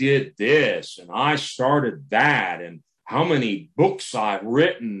 I did this and I started that and how many books I've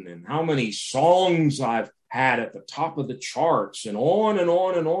written and how many songs I've had at the top of the charts and on and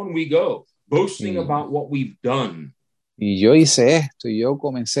on and on we go. Boasting about what we've done. Y yo hice esto y yo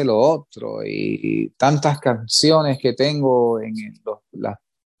comencé lo otro y tantas canciones que tengo en las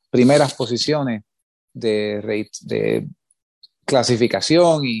primeras posiciones de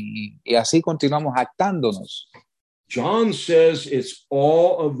clasificación y así continuamos jactándonos. John says it's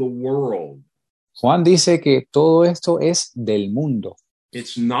all of the world. Juan dice que todo esto es del mundo.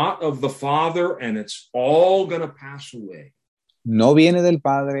 It's not of the Father and it's all going to pass away. No viene del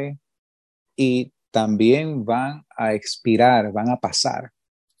Padre y también van a expirar, van a pasar.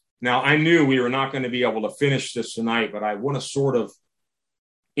 Now, I knew we were not going to be able to finish this tonight, but I want to sort of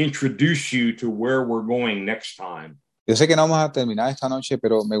introduce you to where we're going next time. Yo sé que no vamos a terminar esta noche,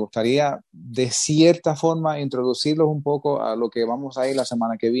 pero me gustaría de cierta forma introducirlos un poco a lo que vamos a ir la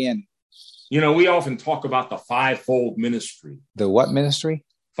semana que viene. You know, we often talk about the fivefold ministry. The what ministry?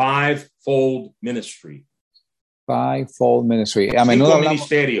 Fivefold ministry. Fivefold ministry. Cinco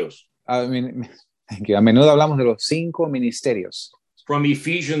ministerios. A menudo hablamos de los 5 ministerios. From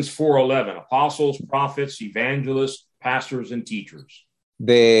Ephesians 4:11, apostles, prophets, evangelists, pastors, and teachers.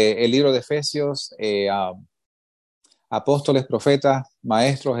 De el libro de Efesios, apóstoles, profetas,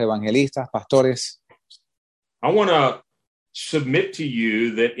 maestros, evangelistas, pastores. I want to submit to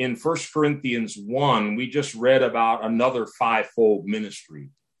you that in 1 Corinthians 1, we just read about another fivefold ministry.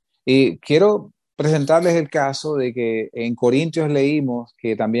 Y quiero presentarles el caso de que en Corintios leímos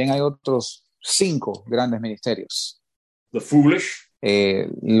que también hay otros 5 grandes ministerios. The foolish,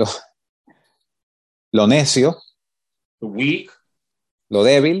 lo necio, the weak, lo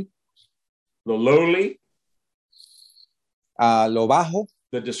débil, the lowly, lo bajo,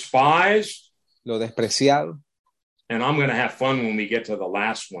 the despised, lo despreciado. and I'm going to have fun when we get to the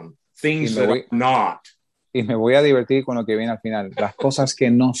last one. Things that are not. Y me voy a divertir con lo que viene al final. Las cosas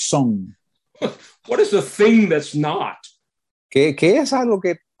que no son. What is the thing that's not? ¿Qué es algo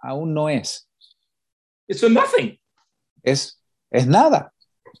que aún no es? It's a nothing. Es nada.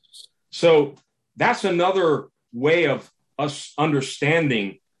 So that's another way of us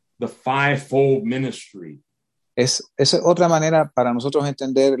understanding the fivefold ministry. Es otra manera para nosotros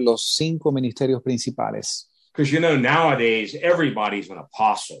entender los 5 ministerios principales. Because, you know, nowadays, everybody's an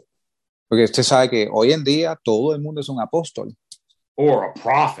apostle. Porque usted sabe que hoy en día todo el mundo es un apóstol. Or a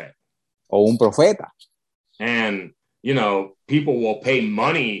prophet. O un profeta. And, you know, people will pay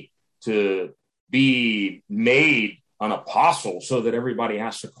money to be made an apostle so that everybody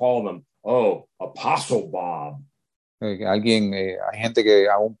has to call them, oh, Apostle Bob. Hay gente que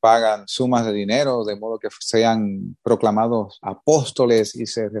aún pagan sumas de dinero de modo que sean proclamados apóstoles y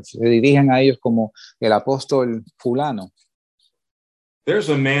se dirigen a ellos como el apóstol fulano. There's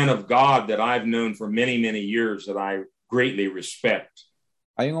a man of God that I've known for many, many years that I greatly respect.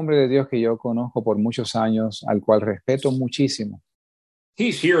 Hay un hombre de Dios que yo conozco por muchos años, al cual respeto muchísimo.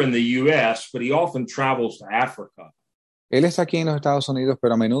 He's here in the U.S., but he often travels to Africa. Él está aquí en los Estados Unidos,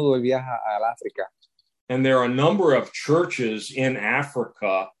 pero a menudo él viaja al África. And there are a number of churches in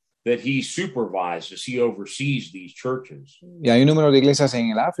Africa that he supervises. He oversees these churches. Y hay un número de iglesias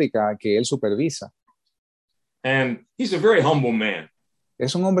en el África que él supervisa. And he's a very humble man.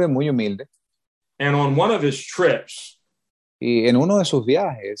 Es un hombre muy humilde. And on one of his trips, y en uno de sus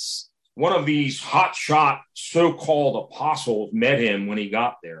viajes, one of these hotshot so-called apostles met him when he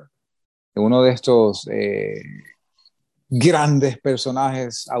got there. Uno de estos grandes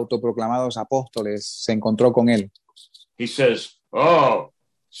personajes autoproclamados apóstoles se encontró con él. He says, "Oh,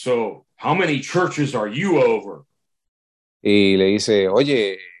 so how many churches are you over?" Y le dice,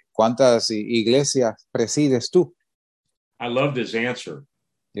 oye, ¿cuántas iglesias presides tú? I loved his answer.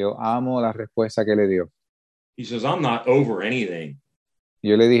 Yo amo la respuesta que le dio. He says, "I'm not over anything."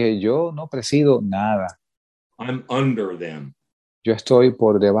 Yo le dije, yo no presido nada. I'm under them. Yo estoy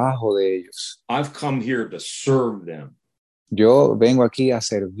por debajo de ellos. I've come here to serve them. Yo vengo aquí a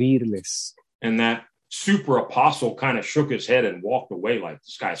servirles. And that super apostle kind of shook his head and walked away like,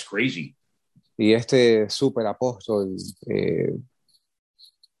 this guy's crazy. Y este super apóstol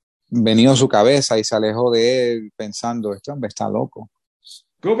venió su cabeza y se alejó de él pensando, este hombre está loco.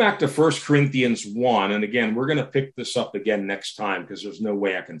 Go back to 1 Corinthians 1. And again, we're going to pick this up again next time because there's no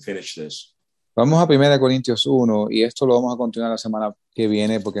way I can finish this. Vamos a 1 Corintios 1 y esto lo vamos a continuar la semana que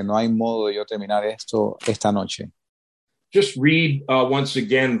viene porque no hay modo de yo terminar esto esta noche. Just read once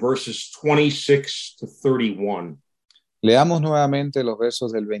again verses 26 to 31. Leamos nuevamente los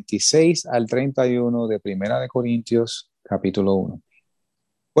versos del 26 al 31 de 1 Corintios, capítulo 1.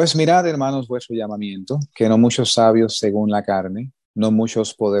 Pues mirad, hermanos, vuestro llamamiento, que no muchos sabios según la carne, no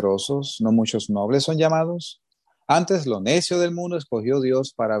muchos poderosos, no muchos nobles son llamados. Antes lo necio del mundo escogió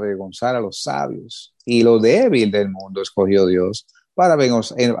Dios para avergonzar a los sabios, y lo débil del mundo escogió Dios para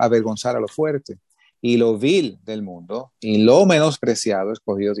avergonzar a lo fuerte. Y lo vil del mundo y lo menospreciado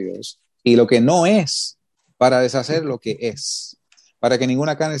escogió Dios, y lo que no es, para deshacer lo que es, para que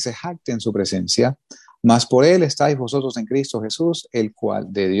ninguna carne se jacte en su presencia, mas por él estáis vosotros en Cristo Jesús, el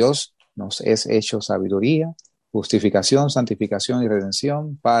cual de Dios nos es hecho sabiduría, justificación, santificación y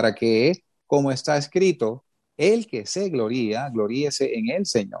redención, para que, como está escrito, el que se gloría, gloríese en el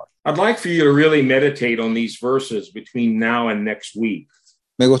Señor. I'd like for you to really meditate on these verses between now and next week.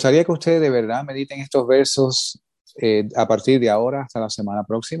 Me gustaría que ustedes de verdad mediten estos versos a partir de ahora hasta la semana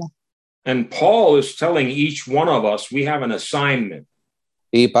próxima. And Paul is telling each one of us we have an assignment.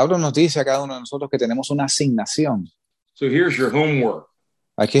 Y Pablo nos dice a cada uno de nosotros que tenemos una asignación. So here's your homework.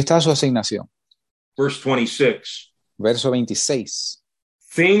 Aquí está su asignación. Verse 26. Verso 26.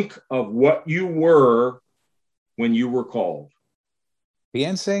 Think of what you were when you were called.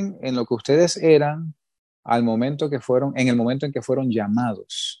 Piensen en lo que ustedes eran en el momento en que fueron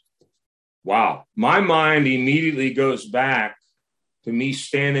llamados. Wow. My mind immediately goes back to me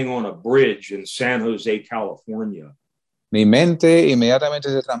standing on a bridge in San Jose, California. Mi mente inmediatamente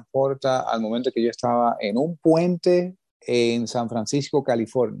se transporta al momento que yo estaba en un puente en San Francisco,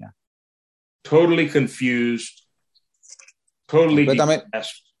 California. Totally confused, totally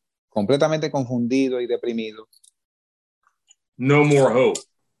depressed. Completamente confundido y deprimido. No more hope.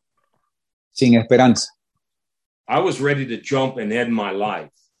 Sin esperanza. I was ready to jump and end my life.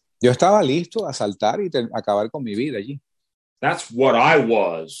 Yo estaba listo a saltar y acabar con mi vida allí. That's what I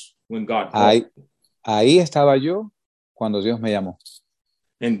was when God called me. Ahí estaba yo cuando Dios me llamó.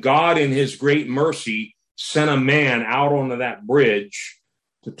 And God, in his great mercy, sent a man out onto that bridge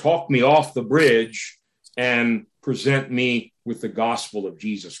to talk me off the bridge and present me with the gospel of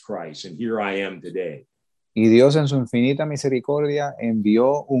Jesus Christ. And here I am today. Y Dios en su infinita misericordia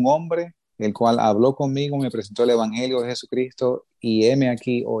envió un hombre, el cual habló conmigo, me presentó el evangelio de Jesucristo y heme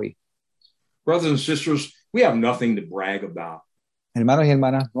aquí hoy. Brothers and sisters, we have nothing to brag about. Hermanos y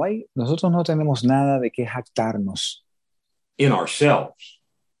hermanas, nosotros no tenemos nada de qué jactarnos. In ourselves.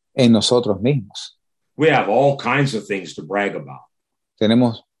 En nosotros mismos. We have all kinds of things to brag about.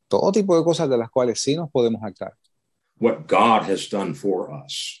 Tenemos todo tipo de cosas de las cuales sí nos podemos jactar. What God has done for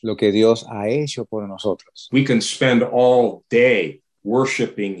us. Lo que Dios ha hecho por nosotros. We can spend all day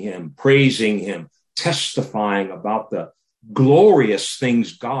worshiping him, praising him, testifying about the glorious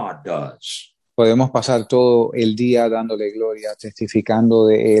things God does. Podemos pasar todo el día dándole gloria, testificando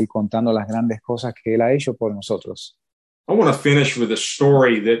de él, contando las grandes cosas que él ha hecho por nosotros. I want to finish with a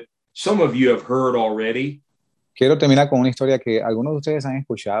story that some of you have heard already. Quiero terminar con una historia que algunos de ustedes han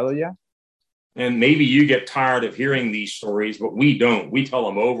escuchado ya. And maybe you get tired of hearing these stories, but we don't. We tell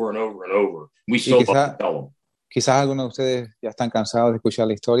them over and over and over. We still love to tell them. Quizás algunos de ustedes ya están cansados de escuchar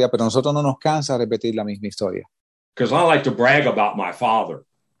la historia, pero nosotros no nos cansa repetir la misma historia. Because I like to brag about my father.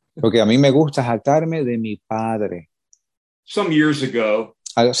 Porque a mí me gusta jactarme de mi padre. Some years ago,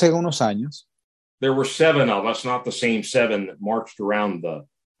 hace unos años, there were 7 of us, not the same 7 that marched around the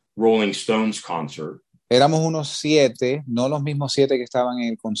Rolling Stones concert. Éramos unos 7, no los mismos 7 que estaban en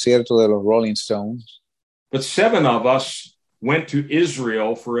el concierto de los Rolling Stones. But 7 of us went to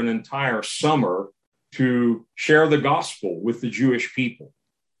Israel for an entire summer to share the gospel with the Jewish people.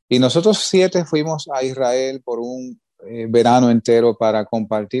 Y nosotros 7 fuimos a Israel por un verano entero para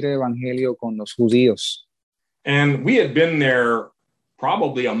compartir el evangelio con los judíos. And we had been there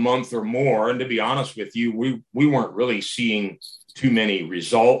probably a month or more, and to be honest with you, we weren't really seeing too many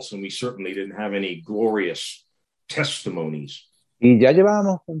results, and we certainly didn't have any glorious testimonies. Y ya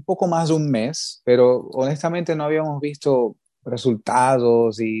llevábamos un poco más de un mes, pero honestamente no habíamos visto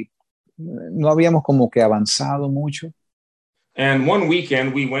resultados y no habíamos como que avanzado mucho. And one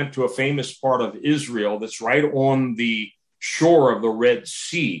weekend we went to a famous part of Israel that's right on the shore of the Red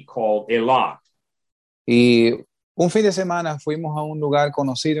Sea called Eilat. Y un fin de semana fuimos a un lugar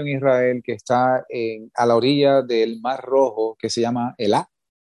conocido en Israel que está a la orilla del Mar Rojo, que se llama Eilat.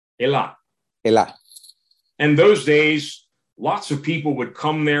 Eilat. And those days, lots of people would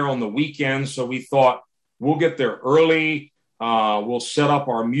come there on the weekends, so we thought we'll get there early, we'll set up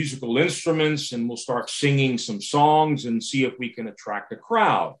our musical instruments, and we'll start singing some songs and see if we can attract a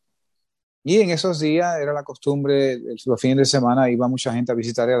crowd. Y en esos días era la costumbre, los fines de semana iba mucha gente a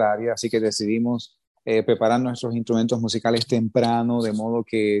visitar el área, así que decidimos preparar nuestros instrumentos musicales temprano, de modo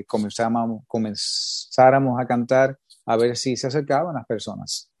que comenzáramos a cantar a ver si se acercaban las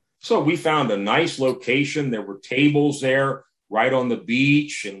personas. So we found a nice location. There were tables there right on the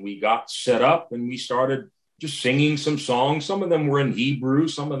beach, and we got set up and we started just singing some songs. Some of them were in Hebrew,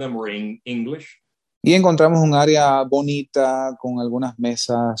 some of them were in English. Y encontramos un área bonita con algunas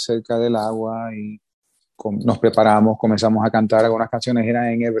mesas cerca del agua y nos preparamos, comenzamos a cantar. Algunas canciones eran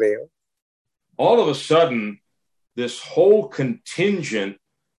en hebreo. All of a sudden, this whole contingent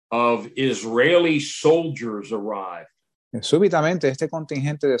of Israeli soldiers arrived. Súbitamente, este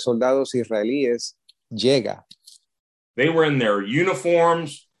contingente de soldados israelíes llega. They were in their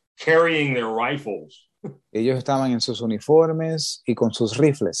uniforms, carrying their rifles. Ellos estaban en sus uniformes y con sus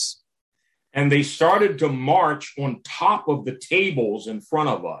rifles. And they started to march on top of the tables in front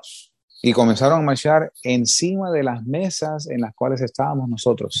of us. Y comenzaron a marchar encima de las mesas en las cuales estábamos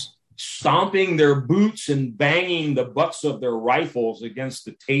nosotros. Stomping their boots and banging the butts of their rifles against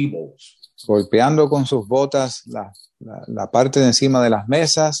the tables. Golpeando con sus botas la parte de encima de las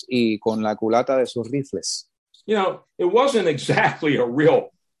mesas y con la culata de sus rifles. it wasn't exactly a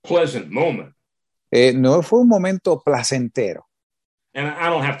real pleasant moment. No fue un momento placentero. And I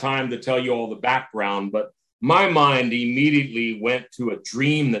don't have time to tell you all the background, but my mind immediately went to a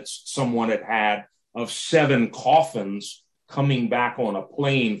dream that someone had had of 7 coffins coming back on a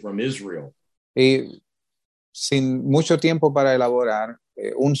plane from Israel. Y sin mucho tiempo para elaborar,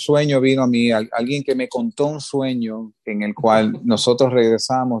 un sueño vino a mí, alguien que me contó un sueño en el cual nosotros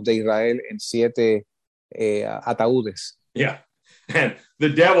regresamos de Israel en 7 ataúdes. Yeah. And the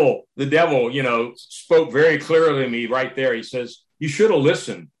devil, spoke very clearly to me right there. He says, you should have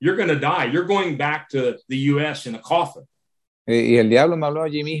listened. You're going to die. You're going back to the U.S. in a coffin. Y el diablo me habló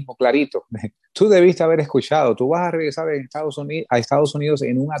allí mismo, clarito. Tú debiste haber escuchado. Tú vas a regresar a Estados Unidos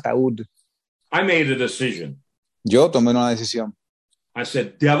en un ataúd. I made a decision. Yo tomé una decisión. I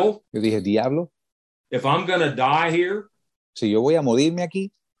said, devil, Yo dije, diablo, if I'm going to die here, si yo voy a morirme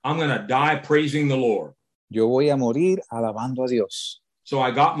aquí, I'm going to die praising the Lord. yo voy a morir alabando a Dios. So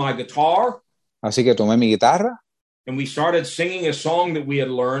I got my guitar. Así que tomé mi guitarra. And we started singing a song that we had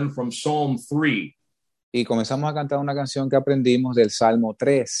learned from Psalm 3. Y comenzamos a cantar una canción que aprendimos del Salmo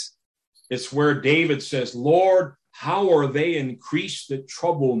 3. It's where David says, Lord, how are they increased that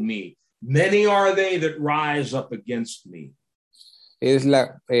trouble me? Many are they that rise up against me. Es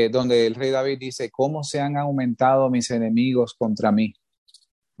donde el rey David dice, ¿cómo se han aumentado mis enemigos contra mí?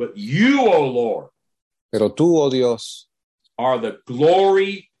 But you, O Lord, pero tú, oh Dios, are the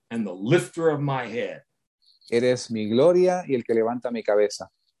glory and the lifter of my head. Eres mi gloria y el que levanta mi cabeza.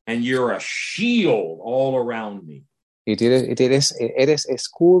 And you're a shield all around me. Y eres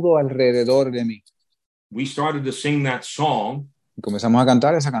escudo alrededor de mí. We started to sing that song. Y comenzamos a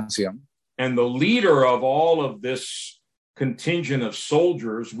cantar esa canción. And the leader of all of this contingent of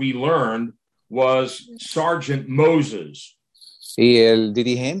soldiers, we learned, was Sergeant Moses. Y el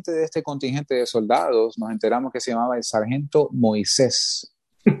dirigente de este contingente de soldados, nos enteramos que se llamaba el sargento Moisés.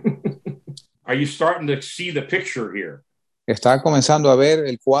 Are you starting to see the picture here? ¿Está comenzando a ver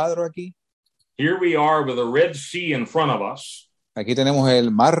el cuadro aquí? Here we are with the Red Sea in front of us. Aquí tenemos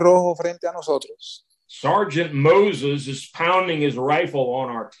el Mar Rojo frente a nosotros. Sergeant Moses is pounding his rifle on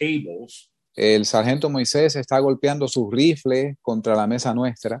our tables. El sargento Moisés está golpeando su rifle contra la mesa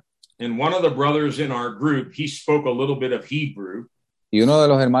nuestra. And one of the brothers in our group, he spoke a little bit of Hebrew. Y uno de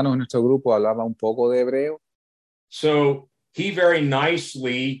los hermanos de nuestro grupo hablaba un poco de hebreo. So he very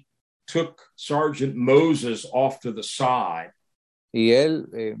nicely took Sergeant Moses off to the side. Y él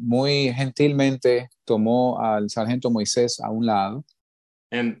muy gentilmente tomó al sargento Moisés a un lado.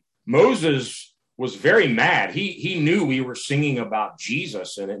 And Moses was very mad. He knew we were singing about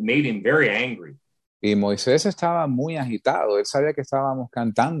Jesus, and it made him very angry. Y Moisés estaba muy agitado. Él sabía que estábamos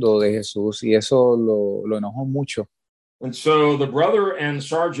cantando de Jesús y eso lo enojó mucho. And so the brother and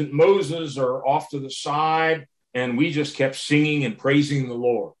Sergeant Moses are off to the side, and we just kept singing and praising the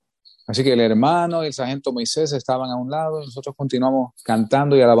Lord. Así que el hermano y el sargento Moisés estaban a un lado y nosotros continuamos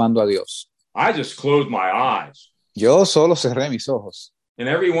cantando y alabando a Dios. I just closed my eyes. Yo solo cerré mis ojos. And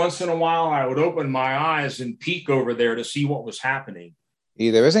every once in a while, I would open my eyes and peek over there to see what was happening.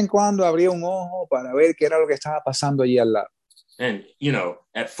 Y de vez en cuando abría un ojo para ver qué era lo que estaba pasando allí al lado. And,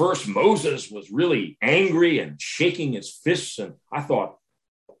 at first Moses was really angry and shaking his fists. And I thought,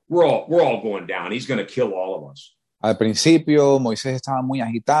 we're all going down. He's going to kill all of us. Al principio Moisés estaba muy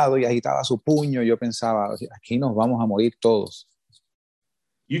agitado y agitaba su puño. Yo pensaba, aquí nos vamos a morir todos.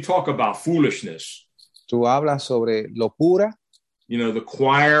 You talk about foolishness. Tú hablas sobre locura. The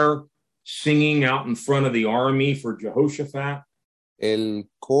choir singing out in front of the army for Jehoshaphat. El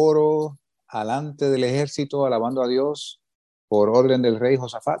coro alante del ejército alabando a Dios por orden del rey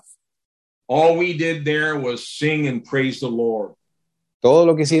Josafat. All we did there was sing and praise the Lord. Todo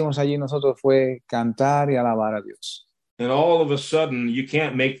lo que hicimos allí nosotros fue cantar y alabar a Dios. And all of a sudden, you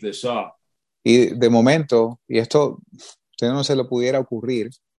can't make this up. Y de momento, y esto usted no se lo pudiera ocurrir,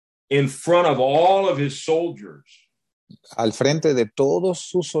 in front of all of his soldiers, al frente de todos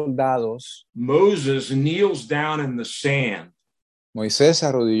sus soldados, Moses kneels down in the sand. Moisés se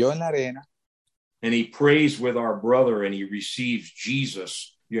arrodilló en la arena. And he prays with our brother, and he receives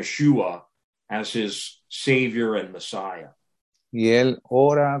Jesus, Yeshua, as his Savior and Messiah. Y él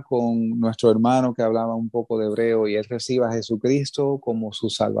ora con nuestro hermano que hablaba un poco de hebreo y él recibe a Jesucristo como su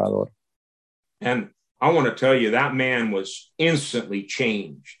Salvador. And I want to tell you, that man was instantly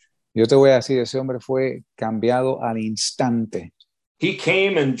changed. Yo te voy a decir, ese hombre fue cambiado al instante. He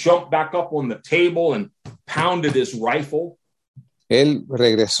came and jumped back up on the table and pounded his rifle. Él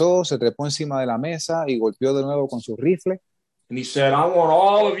regresó, se trepó encima de la mesa y golpeó de nuevo con su rifle. And he said, I want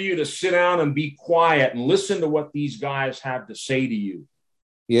all of you to sit down and be quiet and listen to what these guys have to say to you.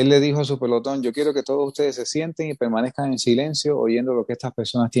 Y él le dijo a su pelotón, yo quiero que todos ustedes se sienten y permanezcan en silencio oyendo lo que estas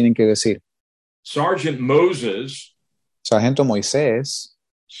personas tienen que decir. Sergeant Moses Sargento Moisés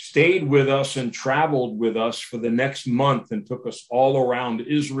stayed with us and traveled with us for the next month and took us all around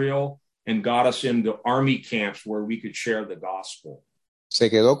Israel and got us into army camps where we could share the gospel. se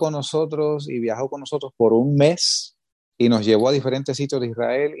quedó con nosotros y viajó con nosotros por un mes y nos llevó a diferentes sitios de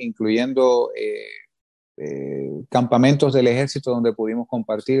Israel, incluyendo campamentos del ejército donde pudimos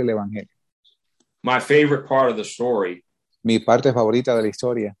compartir el evangelio. My favorite part of the story Mi parte favorita de la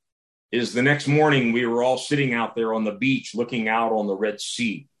historia is the next morning we were all sitting out there on the beach looking out on the Red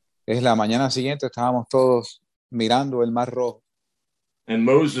Sea. es la mañana siguiente, estábamos todos mirando el Mar Rojo And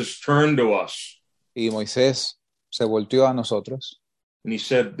Moses turned to us y Moisés se volteó a nosotros. and he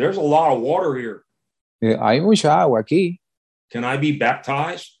said, there's a lot of water here. Hay mucha agua aquí, Can I be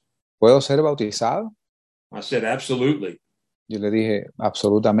baptized? ¿puedo ser bautizado? I said, absolutely. Yo le dije,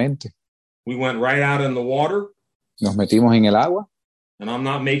 absolutamente. We went right out in the water, Nos metimos en el agua and I'm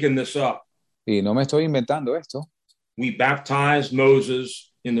not making this up. y no me estoy inventando esto. We baptized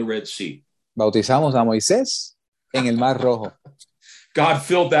Moses in the Red Sea. Bautizamos a Moisés en el Mar Rojo. God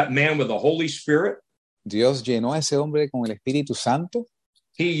filled that man with the Holy Spirit. Dios llenó a ese hombre con el Espíritu Santo.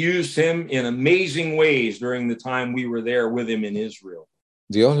 He used him in amazing ways during the time we were there with him in Israel.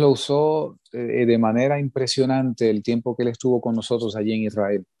 Dios lo usó de manera impresionante el tiempo que él estuvo con nosotros allí en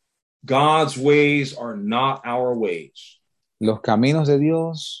Israel. God's ways are not our ways. Los caminos de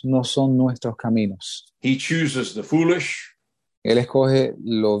Dios no son nuestros caminos. He chooses the foolish, Él escoge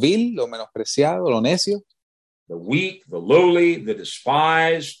lo vil, lo menospreciado, lo necio, the weak, the lowly, the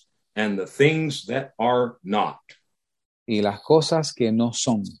despised, and the things that are not, y las cosas que no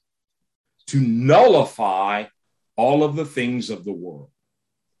son, to nullify all of the things of the world,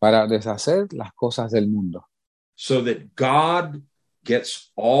 para deshacer las cosas del mundo, so that God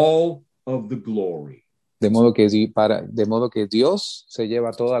gets all of the glory. de modo que Dios se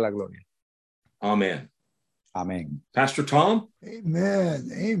lleva toda la gloria. Amen. Amén. Pastor Tom? Amen.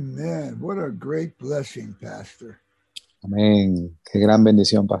 Amen. What a great blessing, Pastor. Amén. Qué gran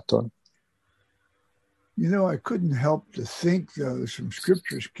bendición, pastor. You know, I couldn't help to think, though, some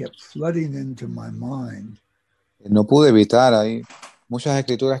scriptures kept flooding into my mind. No pude evitar, hay muchas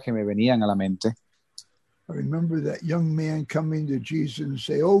escrituras que me venían a la mente. I remember that young man coming to Jesus and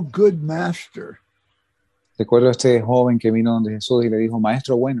say, "Oh, good master." Recuerdo a este joven que vino donde Jesús y le dijo,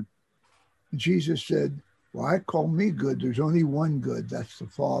 maestro bueno. And Jesus said, "Why call me good? There's only one good. That's the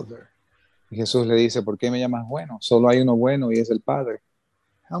Father." Y Jesús le dice, ¿por qué me llamas bueno? Solo hay uno bueno y es el Padre.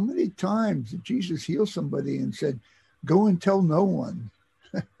 How many times did Jesus heal somebody and said, "Go and tell no one"?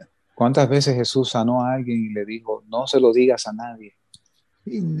 ¿Cuántas veces Jesús sanó a alguien y le dijo, no se lo digas a nadie?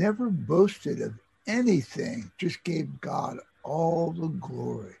 He never boasted of anything, just gave God all the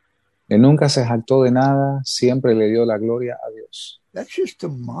glory. Él nunca se jactó de nada, siempre le dio la gloria a Dios. That's just the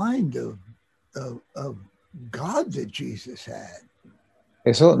mind of God that Jesus had.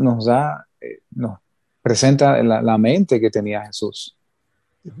 Eso nos presenta la mente que tenía Jesús.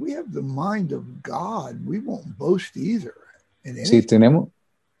 If we have the mind of God, we won't boast either. In Si anything.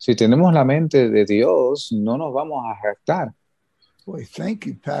 tenemos la mente de Dios, no nos vamos a jactar. Boy, thank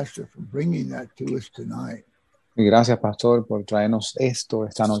you, Pastor, for bringing that to us tonight. Y gracias, pastor, por traernos esto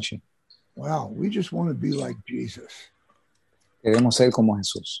esta noche. Wow, we just want to be like Jesus. Queremos ser como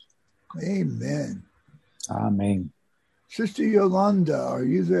Jesús. Amen. Amén. Sister Yolanda, are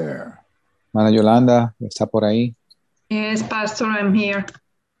you there? Hermana Yolanda, ¿está por ahí? Yes, Pastor, I'm here.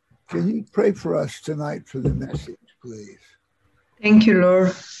 Can you pray for us tonight for the message, please? Thank you,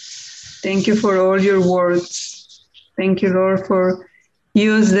 Lord. Thank you for all your words. Thank you, Lord, for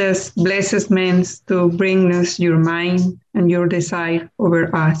use this blessed men to bring us your mind and your desire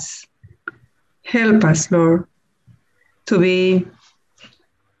over us. Help us, Lord, to be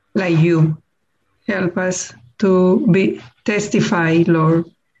like you. Help us to be testify, Lord,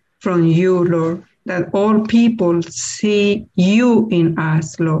 from you, Lord, that all people see you in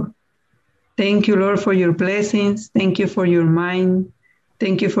us, Lord. Thank you, Lord, for your blessings. Thank you for your mind.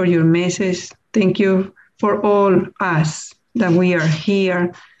 Thank you for your message. Thank you for all us that we are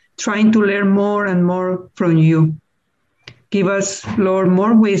here trying to learn more and more from you. Give us, Lord,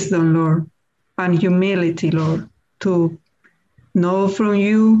 more wisdom, Lord, and humility, Lord, to know from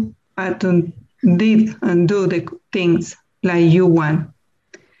you and to did and do the things like you want.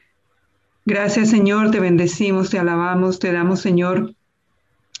 Gracias, Señor, te bendecimos, te alabamos, te damos, Señor,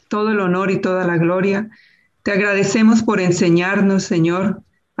 todo el honor y toda la gloria. Te agradecemos por enseñarnos, Señor.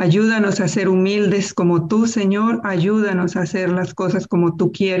 Ayúdanos a ser humildes como tú, Señor. Ayúdanos a hacer las cosas como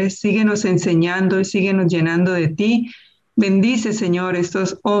tú quieres. Síguenos enseñando y síguenos llenando de ti. Bendice, Señor,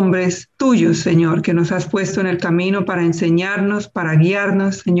 estos hombres tuyos, Señor, que nos has puesto en el camino para enseñarnos, para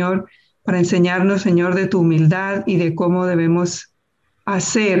guiarnos, Señor, para enseñarnos, Señor, de tu humildad y de cómo debemos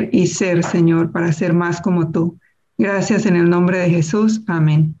hacer y ser, Señor, para ser más como tú. Gracias en el nombre de Jesús.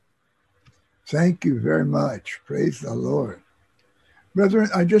 Amén. Thank you very much. Praise the Lord. Brethren,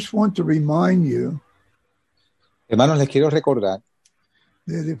 I just want to remind you Hermanos, les quiero recordar,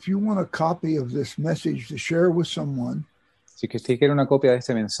 that if you want a copy of this message to share with someone, si que usted quiere una copia de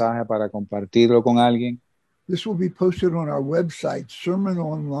este mensaje para compartirlo con alguien, this will be posted on our website,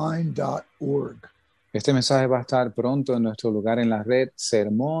 sermononline.org. este mensaje va a estar pronto en nuestro lugar en la red,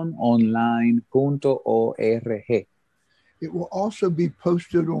 sermononline.org. It will also be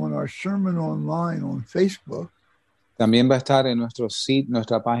posted on our Sermon Online on Facebook. También va a estar en nuestro sitio,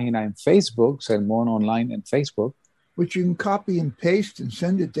 nuestra página en Facebook, Sermón Online en Facebook, which you can copy and paste and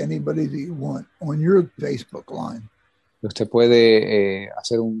send it to anybody that you want on your Facebook line. Usted puede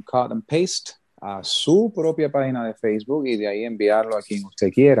hacer un cut and paste a su propia página de Facebook y de ahí enviarlo a quien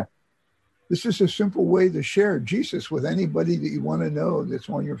usted quiera. This is a simple way to share Jesus with anybody that you want to know that's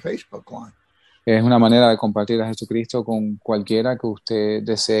on your Facebook line. Es una manera de compartir a Jesucristo con cualquiera que usted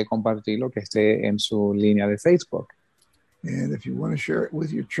desee compartirlo, que esté en su línea de Facebook. And if you want to share it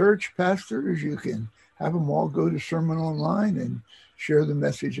with your church pastors, you can have them all go to Sermon Online and share the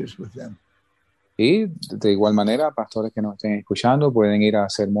messages with them. Y de igual manera, pastores que nos estén escuchando pueden ir a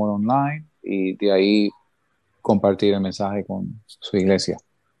Sermón Online y de ahí compartir el mensaje con su iglesia.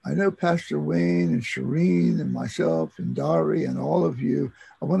 I know Pastor Wayne and Shireen and myself and Dari and all of you,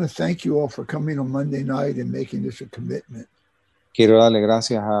 I want to thank you all for coming on Monday night and making this a commitment. Quiero darle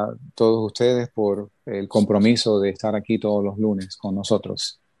gracias a todos ustedes por el compromiso de estar aquí todos los lunes con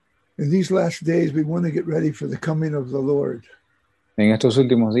nosotros. In these last days, we want to get ready for the coming of the Lord. En estos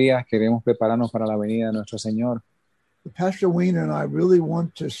últimos días queremos prepararnos para la venida de nuestro Señor. Pastor Wayne and I really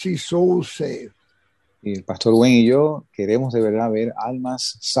want to see souls saved. Y el pastor Wayne y yo queremos de verdad ver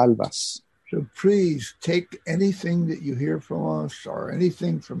almas salvas. So please take anything that you hear from us or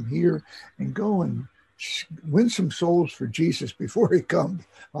anything from here and go and win some souls for Jesus before he comes.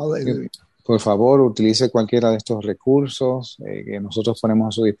 Hallelujah. Por favor, utilice cualquiera de estos recursos que nosotros ponemos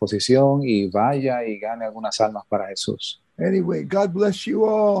a su disposición y vaya y gane algunas almas para Jesús. Anyway, God bless you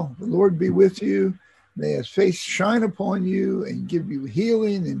all. The Lord be with you. May his face shine upon you and give you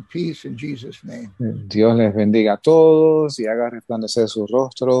healing and peace in Jesus' name. Dios les bendiga a todos y haga resplandecer su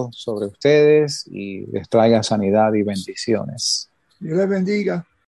rostro sobre ustedes y les traiga sanidad y bendiciones. Dios les bendiga.